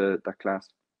well up to that class.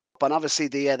 And obviously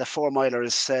the 4 miler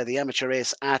is the amateur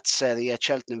race at the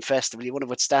Cheltenham Festival. You won it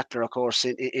with Statler, of course,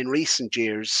 in recent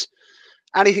years.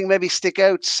 Anything maybe stick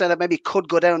out that maybe could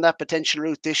go down that potential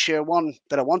route this year? One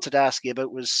that I wanted to ask you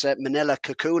about was Manila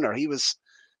Cocooner. He was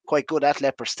quite good at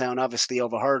Leopardstown, obviously,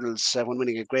 over hurdles when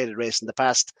winning a graded race in the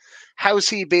past. How's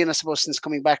he been, I suppose, since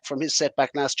coming back from his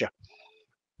setback last year?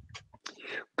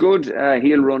 Good.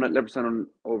 He'll run at Leopardstown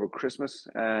over Christmas.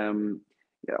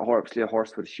 Yeah, obviously a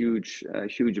horse with huge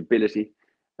ability.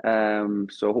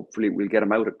 So hopefully we'll get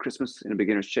him out at Christmas in a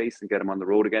beginner's chase and get him on the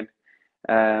road again.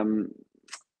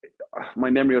 My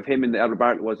memory of him in the Albert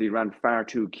Bartlett was he ran far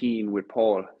too keen with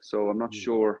Paul. So I'm not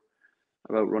sure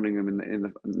about running him in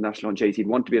the national chase. He'd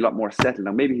want to be a lot more settled.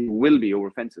 Now maybe he will be over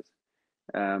fences.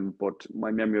 But my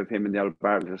memory of him in the Albert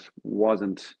Bartlett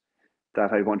wasn't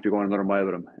that I want to be going another mile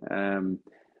with him.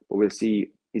 But we'll see.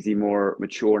 Is he more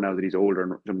mature now that he's older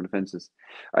and jumping the fences?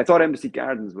 I thought Embassy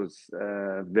Gardens was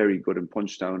very good in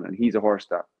Punchestown, and he's a horse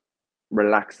that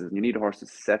relaxes. And you need a horse that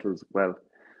settles well.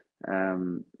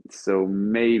 So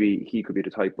maybe he could be the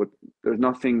type, but there's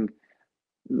nothing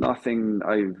nothing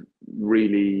I've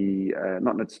really,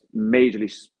 nothing that's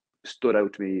majorly stood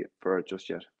out to me for it just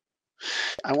yet.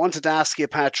 I wanted to ask you,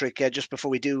 Patrick, just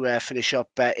before we do finish up,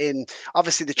 in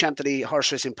obviously the Champ.ie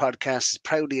Horse Racing Podcast is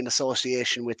proudly in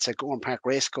association with Gowran Park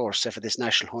Racecourse for this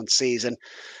National Hunt season.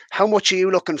 How much are you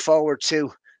looking forward to,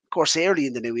 of course, early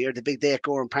in the new year, the big day at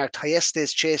Gowran Park,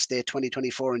 Thyestes Chase Day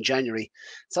 2024 in January?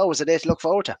 It's always a day to look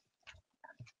forward to.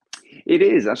 It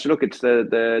is. Actually, look, it's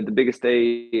the biggest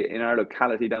day in our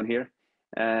locality down here.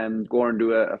 Gowran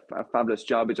do a fabulous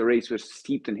job. It's a race was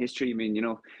steeped in history. I mean, you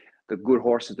know, the good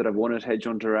horses that have won it,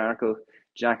 Hedgehunter, Arkle,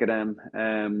 Jackadam,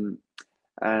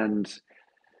 and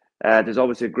there's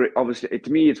obviously to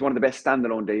me, it's one of the best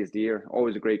standalone days of the year.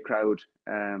 Always a great crowd,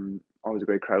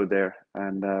 there,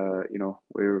 and you know,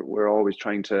 we're always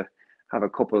trying to have a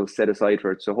couple set aside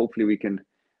for it. So hopefully we can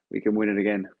win it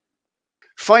again.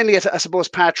 Finally, I suppose,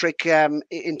 Patrick,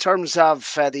 in terms of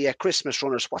the Christmas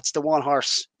runners, what's the one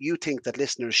horse you think that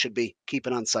listeners should be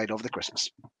keeping on side over the Christmas?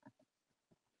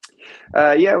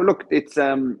 Yeah, well, look, it's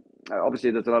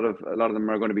obviously there's a lot of them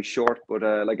are going to be short, but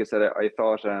like I said, I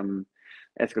thought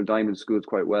Ethical Diamond schools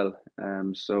quite well.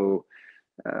 So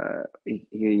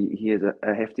he has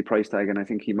a hefty price tag, and I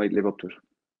think he might live up to it.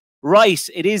 Right,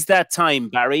 it is that time,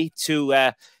 Barry,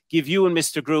 to give you and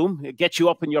Mr. Groome, get you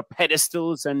up on your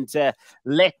pedestals and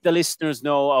let the listeners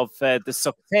know of the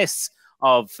success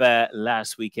of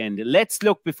last weekend. Let's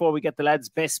look before we get the lads'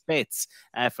 best bets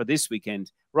for this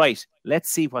weekend. Right, let's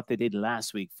see what they did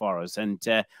last week for us. And,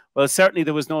 well, certainly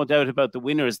there was no doubt about the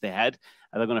winners they had.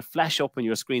 They're going to flash up on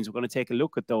your screens. We're going to take a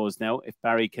look at those now, if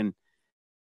Barry can.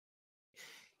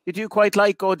 Did you quite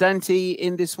like O'Dante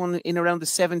in this one, in around the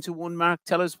 7-1 mark?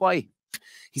 Tell us why.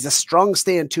 He's a strong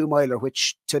staying 2-miler,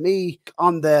 which to me,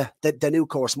 on the new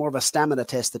course, more of a stamina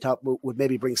test, the top would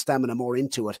maybe bring stamina more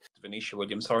into it. Venetia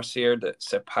Williams horse here, the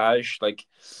Cepage, like,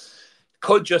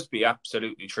 could just be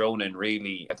absolutely thrown in,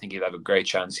 really. I think he'll have a great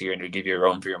chance here and he'll give you a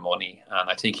run for your money. And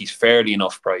I think he's fairly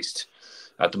enough priced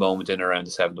at the moment in around the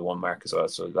 7-1 mark as well.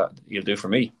 So that he'll do for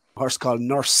me. A horse called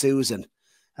Nurse Susan,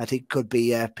 I think could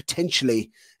be potentially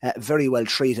very well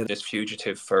treated. This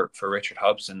fugitive for Richard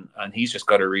Hobson, and he's just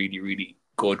got a really, really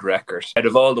good record. Out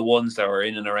of all the ones that were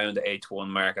in and around the 8-1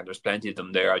 mark, and there's plenty of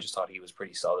them there, I just thought he was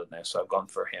pretty solid now. So I've gone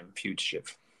for him,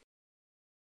 fugitive.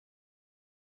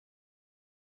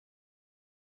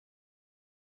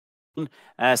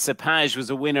 Cepage was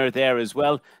a winner there as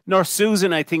well. Nurse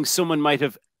Susan, I think someone might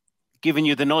have given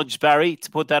you the nudge, Barry,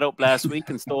 to put that up last week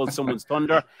and stole someone's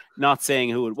thunder. Not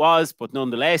saying who it was, but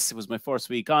nonetheless, it was my first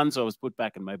week on, so I was put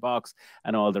back in my box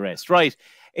and all the rest. Right,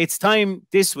 it's time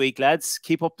this week, lads.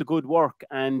 Keep up the good work.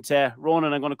 And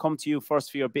Ronan, I'm going to come to you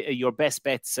first for your best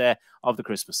bets of the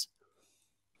Christmas.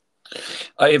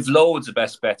 I have loads of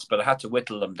best bets, but I had to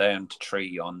whittle them down to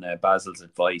 3 on Basil's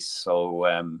advice. So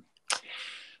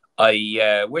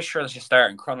I wish I should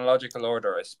start in chronological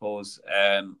order, I suppose.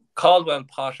 Caldwell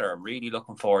Potter, I'm really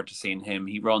looking forward to seeing him.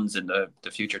 He runs in the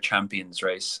Future Champions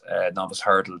race, novice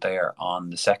hurdle there on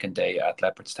the second day at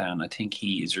Leopardstown. I think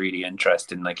he is really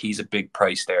interesting. Like, he's a big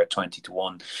price there at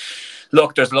 20-1.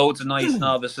 Look, there's loads of nice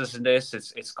novices in this.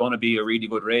 It's going to be a really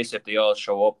good race if they all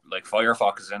show up. Like,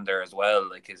 Firefox is in there as well.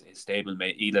 Like, his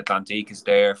stablemate, Il Atlantique, is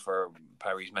there for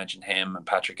Parry's mentioned him, and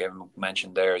Patrick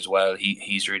mentioned there as well.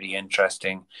 He's really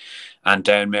interesting. And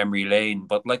down memory lane.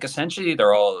 But, like, essentially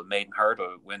they're all maiden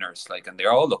hurdle winners, like, and they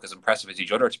all look as impressive as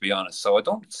each other, to be honest. So I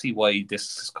don't see why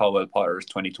this Caldwell Potter is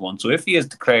 20-1. So if he is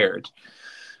declared,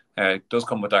 it does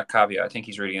come with that caveat. I think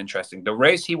he's really interesting. The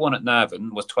race he won at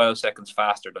Navan was 12 seconds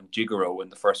faster than Gigaro in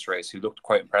the first race, who looked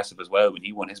quite impressive as well when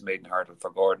he won his maiden hurdle for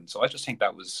Gordon. So I just think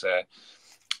that was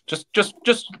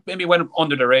just maybe went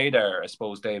under the radar, I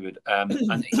suppose, David.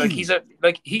 And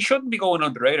like, he shouldn't be going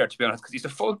under the radar, to be honest, because he's a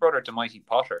full brother to Mighty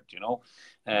Potter, you know.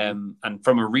 And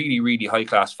from a really, really high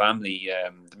class family.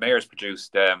 The mayor's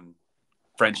produced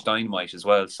French Dynamite as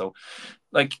well. So,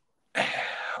 like,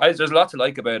 there's a lot to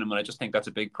like about him, and I just think that's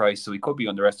a big price. So he could be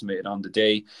underestimated on the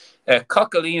day.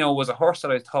 Coccolino was a horse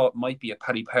that I thought might be a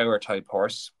Paddy Power type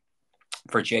horse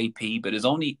for JP, but his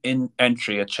only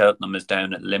entry at Cheltenham is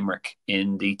down at Limerick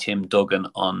in the Tim Duggan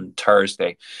on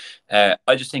Thursday.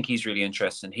 I just think he's really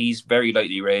interesting. He's very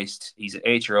lightly raced. He's an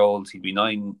 8-year-old. He'll be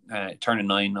turning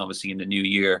 9, obviously, in the new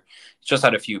year. He's just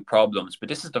had a few problems, but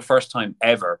this is the first time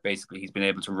ever, basically, he's been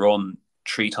able to run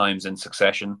 3 times in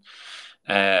succession.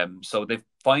 So they've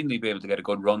finally been able to get a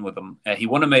good run with him. He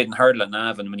won a maiden hurdle at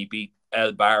Navan when he beat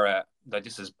El Barra. Like,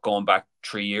 this is going back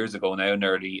 3 years ago now,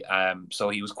 nearly. So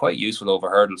he was quite useful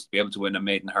over hurdles to be able to win a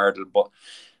maiden hurdle. But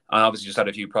And obviously just had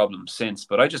a few problems since.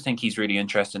 But I just think he's really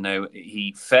interesting now.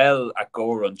 He fell at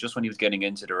Gowran just when he was getting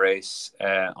into the race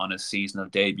on his seasonal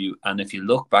debut. And if you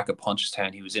look back at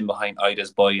Punchestown, he was in behind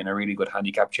Ida's Boy in a really good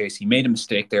handicap chase. He made a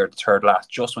mistake there at the third last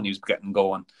just when he was getting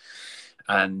going.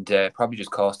 And probably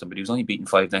just cost him. But he was only beaten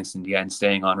 5 lengths in the end,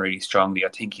 staying on really strongly. I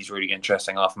think he's really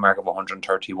interesting off a mark of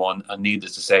 131. And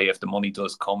needless to say, if the money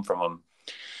does come from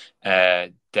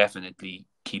him, definitely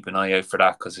keep an eye out for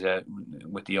that, because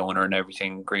with the owner and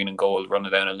everything, green and gold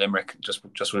running down in Limerick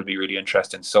just will be really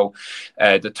interesting. So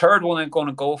the third one I'm going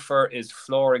to go for is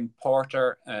Flooring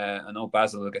Porter. I know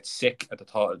Basil will get sick at the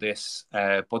thought of this,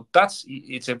 but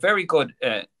it's a very good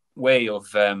way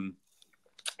of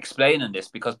explaining this,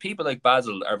 because people like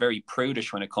Basil are very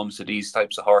prudish when it comes to these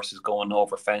types of horses going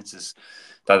over fences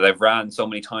that they've ran so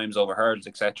many times over hurdles,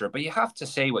 etc. But you have to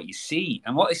say what you see,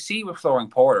 and what I see with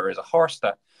Flooring Porter is a horse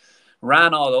that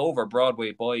ran all over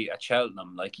Broadway Boy at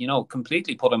Cheltenham,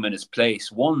 completely put him in his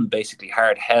place, won basically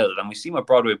hard held. And we've seen what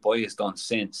Broadway Boy has done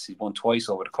since. He won twice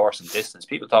over the course and distance.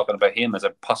 People talking about him as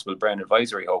a possible Brown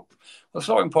advisory hope. Well,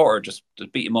 Flooring Porter just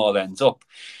beat him all ends up.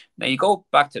 Now, you go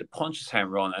back to the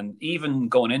Punchestown run, and even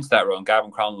going into that run,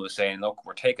 Gavin Cromwell was saying, look,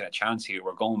 we're taking a chance here.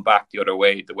 We're going back the other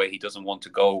way, the way he doesn't want to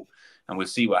go, and we'll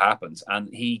see what happens.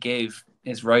 And he gave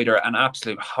his rider an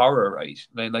absolute horror ride.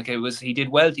 He did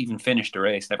well to even finish the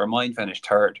race, never mind finish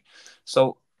third.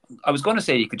 So I was going to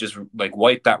say you could just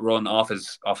wipe that run off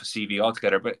his CV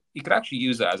altogether, but you could actually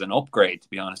use it as an upgrade, to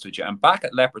be honest with you. And back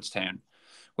at Leopardstown,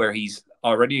 where he's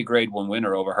already a Grade 1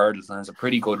 winner over hurdles and has a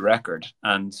pretty good record,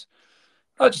 and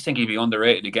I just think he'd be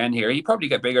underrated again here. He'd probably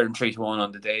get bigger than 3-1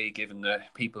 on the day, given the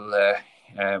people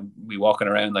be walking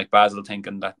around like Basil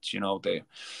thinking that they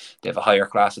have a higher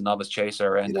class of novice chaser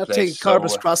around the place. I think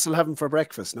Corpus Cross will have him for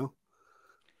breakfast, no?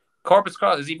 Corpus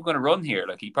Cross is even going to run here.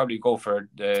 He'd probably go for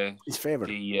his favourite,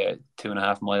 the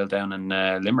 2.5 mile down in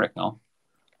Limerick.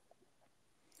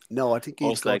 No, I think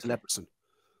he's going to Leopardstown.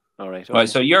 All right. Okay. Right.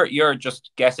 So you're just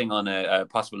guessing on a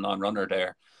possible non-runner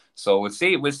there. So we'll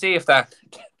see if that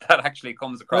actually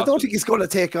comes across. I don't think he's going to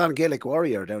take on Gaelic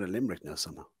Warrior down in Limerick now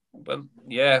somehow. Well,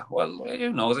 yeah. Well,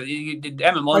 who knows?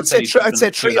 I'd say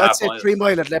 3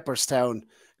 mile at Leopardstown,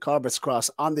 Corpus Cross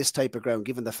on this type of ground.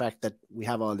 Given the fact that we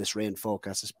have all this rain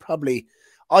forecast, is probably.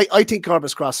 I think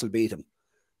Corpus Cross will beat him.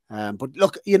 But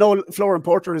look, Flooring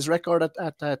Porter, his record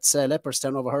at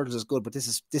Leopardstown over hurdles is good, but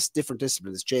this different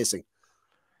discipline is chasing.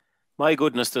 My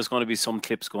goodness, there's going to be some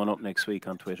clips going up next week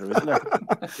on Twitter, isn't there?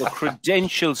 The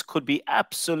credentials could be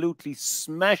absolutely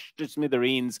smashed to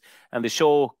smithereens, and the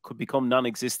show could become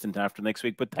non-existent after next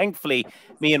week. But thankfully,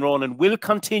 me and Ronan will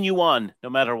continue on no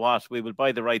matter what. We will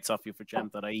buy the rights off you for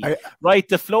Champ.ie. Right,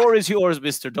 the floor is yours,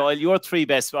 Mr. Doyle.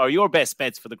 Your best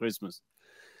bets for the Christmas.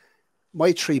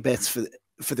 My 3 bets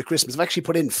for the Christmas. I've actually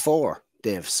put in 4,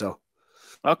 Dave, so.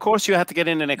 Of course, you had to get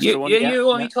in an extra one.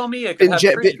 You only told me I could have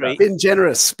 3. Been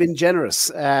generous. You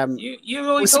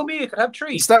only told me I could have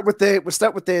 3. We'll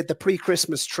start with the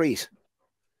pre-Christmas treat.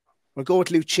 We'll go with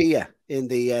Lucia in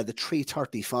the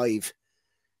 335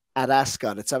 at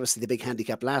Ascot. It's obviously the big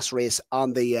handicap last race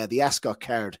on the Ascot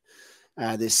card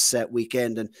this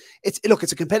weekend, and it's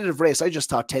a competitive race. I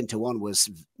just thought 10-1 was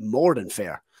more than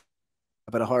fair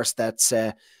about a horse that's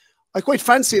I quite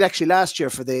fancied actually last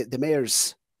year for the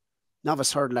Mayor's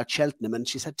novice hurdle at Cheltenham, and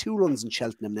she's had 2 runs in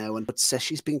Cheltenham now, but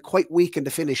she's been quite weak in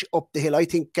the finish up the hill. I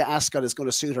think Ascot is going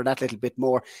to suit her that little bit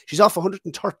more. She's off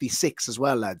 136 as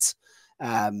well, lads,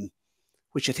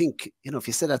 which I think, if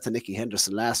you said that to Nicky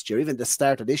Henderson last year, even the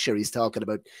start of this year, he's talking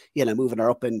about, moving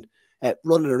her up and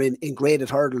running her in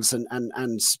graded hurdles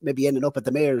and maybe ending up at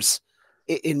the Mayor's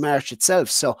in March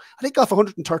itself. So I think off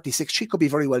 136, she could be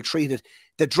very well treated.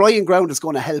 The drying ground is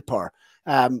going to help her.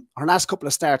 Her last couple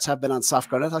of starts have been on soft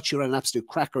ground. I thought she ran an absolute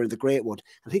cracker in the Greatwood.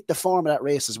 I think the form of that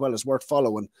race as well is worth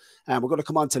following. We're going to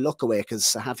come on to Lookaway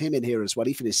because I have him in here as well.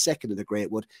 He finished 2nd in the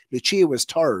Greatwood. Lucia was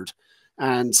 3rd.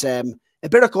 And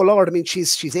Iberico Lord, I mean,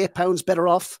 she's £8 better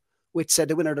off with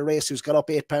the winner of the race, who's got up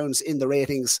 £8 in the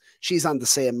ratings. She's on the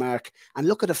same mark. And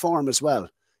look at the form as well.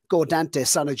 Go Dante,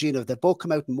 Sanagino, they've both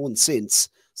come out and won since.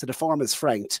 So the form is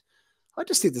franked. I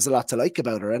just think there's a lot to like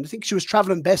about her, and I think she was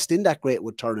travelling best in that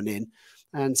Greatwood turning in,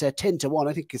 and 10-1.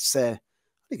 I think it's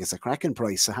a cracking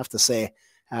price, I have to say,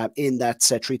 in that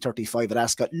 335 at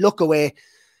Ascot. Lookaway,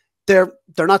 they're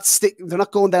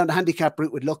not going down the handicap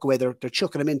route with Lookaway. They're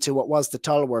chucking them into what was the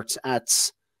Tolworth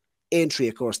at Aintree,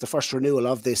 of course, the first renewal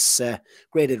of this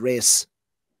graded race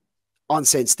on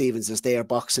St. Stephen's is there,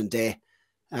 Boxing Day.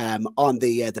 On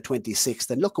the 26th,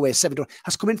 and Lookaway 7-1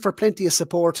 has come in for plenty of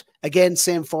support. Again,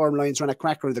 same form lines, ran a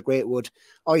cracker in the Greatwood.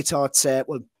 I thought,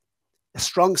 A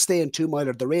strong stay in 2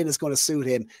 miler. The rain is going to suit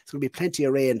him. It's going to be plenty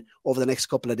of rain over the next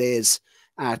couple of days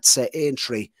at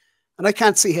Aintree. And I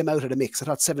can't see him out of the mix. I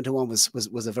thought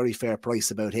 7-1 was a very fair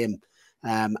price about him.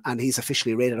 And he's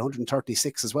officially rated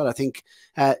 136 as well. I think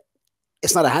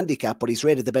it's not a handicap, but he's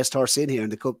rated the best horse in here in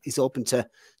the Cup. He's open to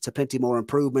plenty more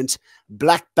improvement.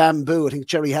 Black Bamboo. I think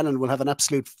Jerry Hannon will have an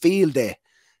absolute field day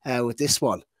with this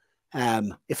one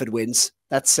if it wins.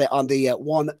 That's on the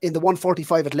in the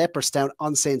 145 at Leopardstown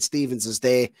on St. Stephen's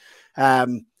Day.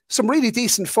 Some really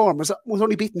decent form. Was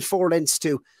only beaten 4 lengths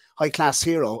to High Class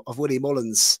Hero of WP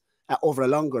Mullins over a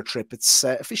longer trip. It's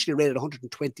officially rated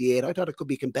 128. I thought it could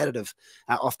be competitive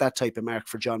off that type of mark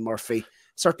for John Murphy.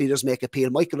 Certainly does make appeal.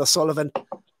 Michael O'Sullivan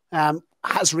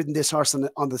has ridden this horse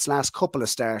on this last couple of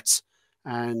starts,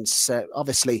 and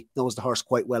obviously knows the horse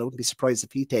quite well. I wouldn't be surprised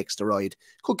if he takes the ride.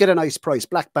 Could get a nice price.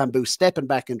 Black Bamboo stepping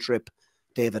back in trip,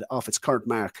 David, off its current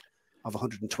mark of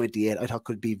 128. I thought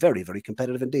could be very, very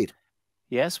competitive indeed.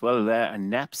 Yes, well, a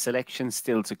nap selection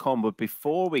still to come. But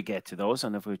before we get to those,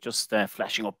 and if we're just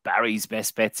flashing up Barry's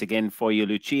best bets again for you,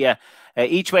 Lucia,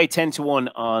 each way 10-1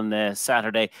 on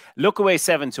Saturday. Look away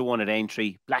 7-1 at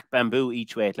Aintree. Black Bamboo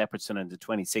each way at Leopardstown on the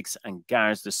 26th, and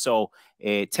Gars the Sow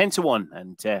 10-1.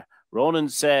 And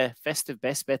Ronan's festive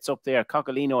best bets up there.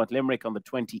 Coccolino at Limerick on the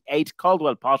 28th.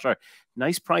 Caldwell Potter,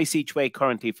 nice price each way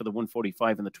currently for the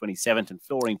 145 and the 27th. And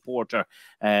Flooring Porter,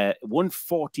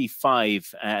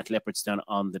 145 at Leopardstown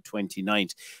on the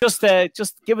 29th.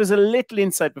 Just give us a little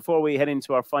insight before we head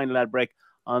into our final ad break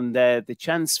on the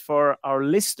chance for our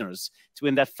listeners to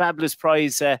win that fabulous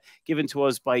prize given to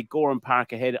us by Gowran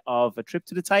Park ahead of a trip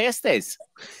to the Thyestes.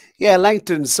 Yeah,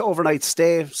 Langton's overnight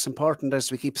stay. It's important,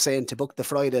 as we keep saying, to book the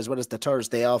Friday as well as the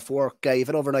Thursday off work. You have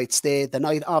an overnight stay the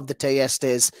night of the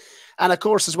Thyestes. And of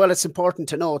course, as well, it's important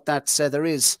to note that there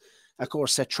is, of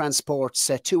course, transports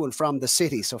to and from the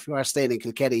city. So if you are staying in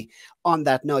Kilkenny on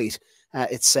that night,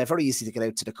 it's very easy to get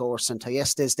out to the course. And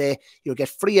Thyestes Day, you'll get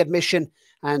free admission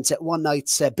and one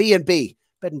night's B&B,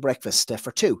 bed and breakfast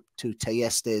for two to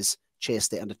Thyestes Chase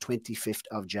Day on the 25th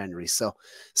of January. So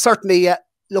certainly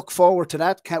look forward to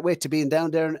that. Can't wait to being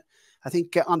down there. And I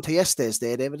think on Thyestes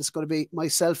Day, David, it's going to be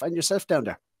myself and yourself down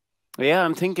there. Yeah,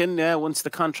 I'm thinking once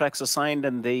the contracts are signed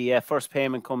and the first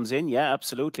payment comes in, yeah,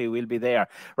 absolutely, we'll be there.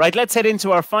 Right, let's head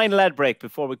into our final ad break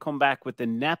before we come back with the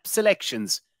nap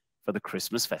selections for the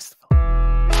Christmas festival.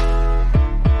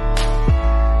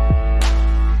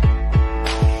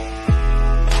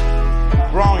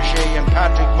 Bromhead and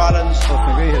Patrick Mullins.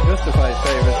 McGree has justified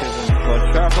favouritism,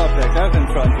 but sharp uptake out in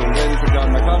front will ready for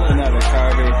John McConnell and Alec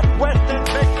Harvey. Western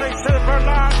victory, silver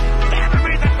long. That'll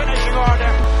be the finishing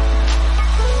order.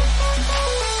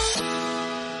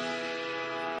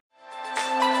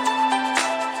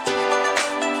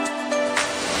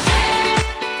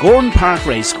 Gowran Park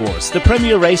Racecourse, the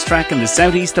premier racetrack in the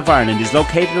southeast of Ireland, is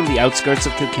located on the outskirts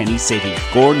of Kilkenny City.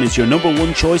 Gowran is your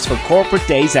 #1 choice for corporate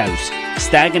days out,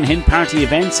 stag and hen party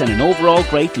events, and an overall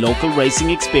great local racing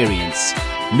experience.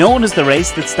 Known as the race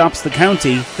that stops the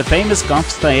county, the famous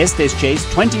Goffs Thyestes Chase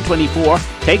 2024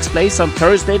 takes place on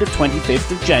Thursday the 25th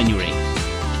of January.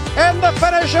 In the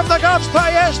finish of the Goffs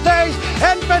Thyestes,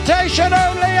 invitation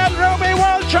only, and Ruby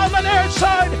Walsh on the near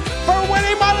side for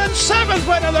WP Mullins' 7th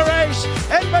win of the race.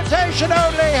 Invitation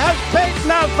only has beaten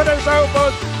Outfitters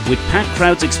Opus. With packed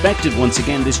crowds expected once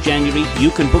again this January, you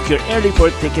can book your early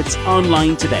bird tickets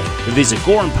online today. Visit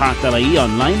GowranPark.ie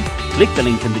online, click the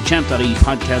link in the Champ.ie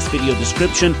podcast video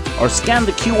description, or scan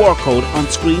the QR code on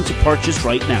screen to purchase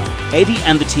right now. Eddie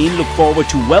and the team look forward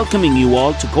to welcoming you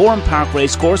all to Gowran Park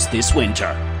Racecourse this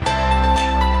winter.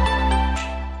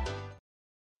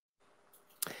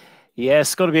 Yes,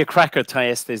 it's going to be a cracker,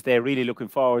 Thyestes. They're really looking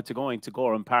forward to going to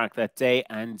Gowran Park that day,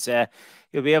 and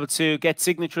you'll be able to get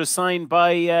signatures signed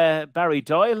by Barry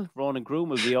Doyle. Ronan Groome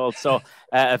will be also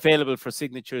available for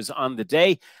signatures on the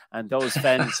day, and those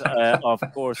fans, of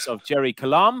course, of Jerry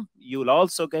Colom. You'll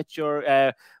also get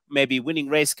your maybe winning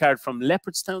race card from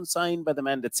Leopardstown signed by the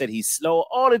man that said he's slow.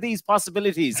 All of these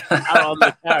possibilities are on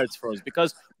the cards for us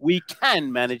because we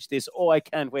can manage this. Oh, I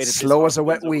can't wait. Slow as a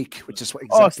wet week, which is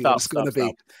exactly what it's going to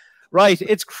be. Right,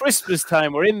 it's Christmas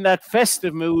time. We're in that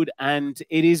festive mood, and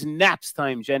it is naps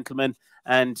time, gentlemen.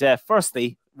 And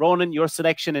firstly, Ronan, your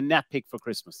selection and nap pick for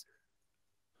Christmas.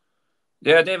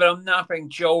 Yeah, David, I'm napping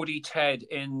Jody Ted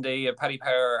in the Paddy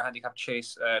Power Handicap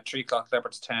Chase, 3 o'clock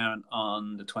Leopardstown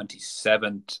on the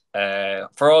 27th.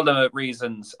 For all the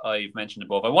reasons I've mentioned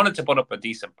above, I wanted to put up a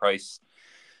decent price.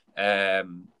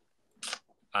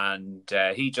 And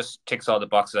he just ticks all the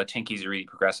boxes. I think he's a really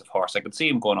progressive horse. I could see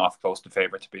him going off close to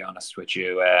favourite, to be honest with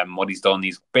you. What he's done,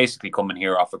 he's basically coming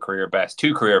here off a career best,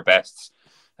 2 career bests.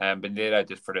 Been laid out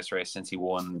for this race since he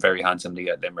won very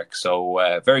handsomely at Limerick.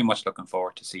 So very much looking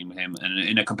forward to seeing him. And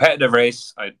in a competitive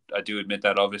race, I do admit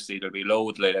that obviously there'll be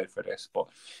loads laid out for this, but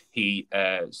he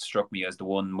struck me as the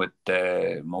one with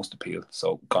the most appeal.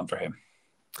 So gone for him.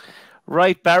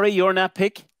 Right, Barry, your nap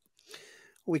pick?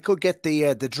 We could get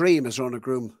the dream, as Ronan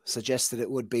Groome suggested it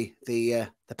would be, the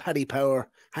Paddy Power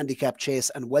Handicap Chase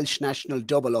and Welsh National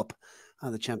double up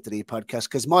on the Champ.ie podcast.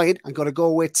 Because mine, I'm going to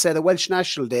go with the Welsh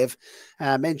National, Dave.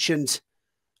 Mentioned,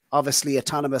 obviously,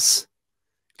 Autonomous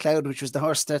Cloud, which was the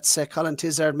horse that Colin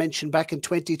Tizard mentioned back in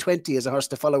 2020 as a horse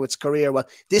to follow its career. Well,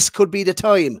 this could be the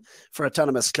time for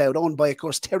Autonomous Cloud, owned by, of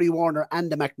course, Terry Warner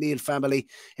and the McNeil family.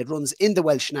 It runs in the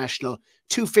Welsh National,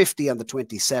 250 on the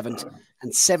 27th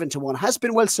and 7-1. Has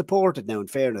been well supported now, in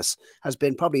fairness. Has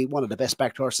been probably one of the best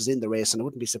backed horses in the race, and I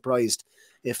wouldn't be surprised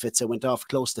if it went off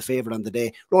close to favourite on the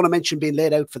day. Ronan mentioned being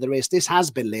laid out for the race. This has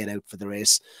been laid out for the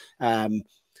race.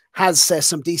 Has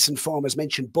some decent form, as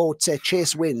mentioned. Both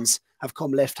chase wins have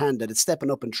come left-handed. It's stepping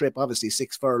up and trip, obviously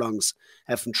 6 furlongs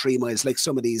from 3 miles, like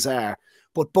some of these are.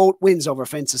 But both wins over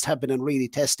fences have been on really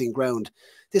testing ground.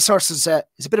 This horse is a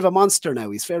bit of a monster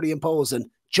now. He's fairly imposing,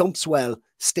 jumps well,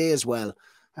 stays well.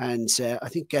 And I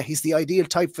think he's the ideal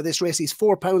type for this race. He's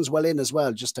 £4 well in as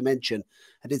well, just to mention.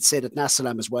 I did say that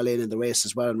Nassalam is well in the race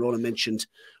as well, and Ronan mentioned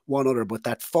one other, but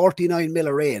that 49 mil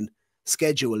of rain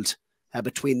scheduled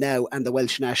between now and the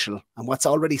Welsh National, and what's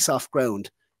already soft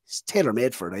ground, is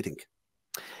tailor-made for it, I think.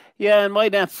 Yeah, and my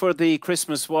nap for the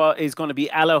Christmas is going to be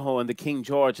Allaho and the King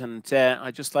George. And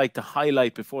I'd just like to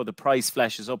highlight before the price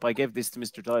flashes up, I gave this to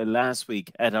Mr. Doyle last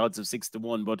week at odds of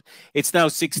 6-1, but it's now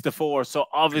 6-4. So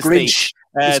obviously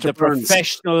the Byrnes.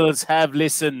 professionals have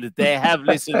listened. They have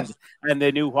listened and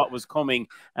they knew what was coming.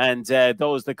 And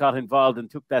those that got involved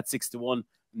and took that 6-1,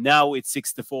 now it's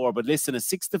 6-4. But listen, a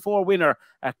 6-4 winner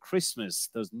at Christmas,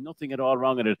 there's nothing at all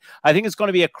wrong in it. I think it's going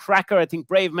to be a cracker. I think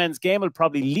Brave Man's Game will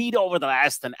probably lead over the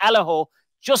last, and Allaho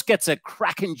just gets a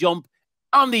cracking jump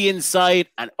on the inside,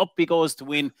 and up he goes to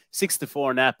win.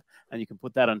 6-4 nap. And you can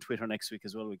put that on Twitter next week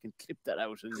as well. We can clip that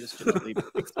out and just leave it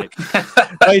next week.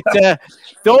 Right,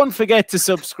 don't forget to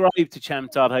subscribe to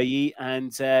Champ.ie,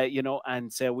 and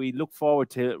we look forward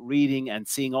to reading and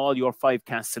seeing all your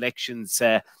 5-cast selections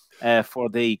for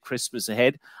the Christmas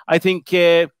ahead. I think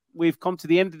we've come to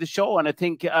the end of the show, and I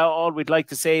think all we'd like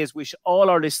to say is wish all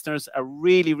our listeners a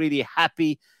really, really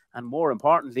happy and, more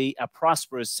importantly, a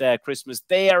prosperous Christmas.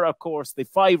 They are, of course, the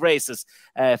 5 races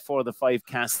for the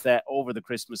 5-cast over the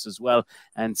Christmas as well.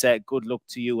 And good luck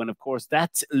to you. And, of course,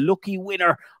 that lucky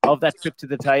winner of that trip to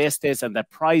the Thyestes and that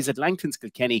prize at Langton's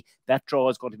Kilkenny, that draw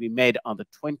is going to be made on the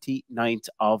 29th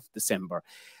of December.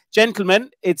 Gentlemen,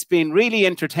 it's been really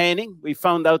entertaining. We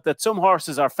found out that some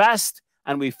horses are fast,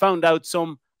 and we found out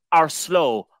some are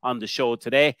slow on the show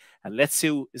today. And let's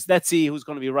see who's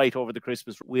going to be right over the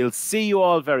Christmas. We'll see you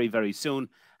all very, very soon.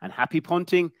 And happy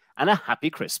punting and a happy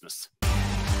Christmas.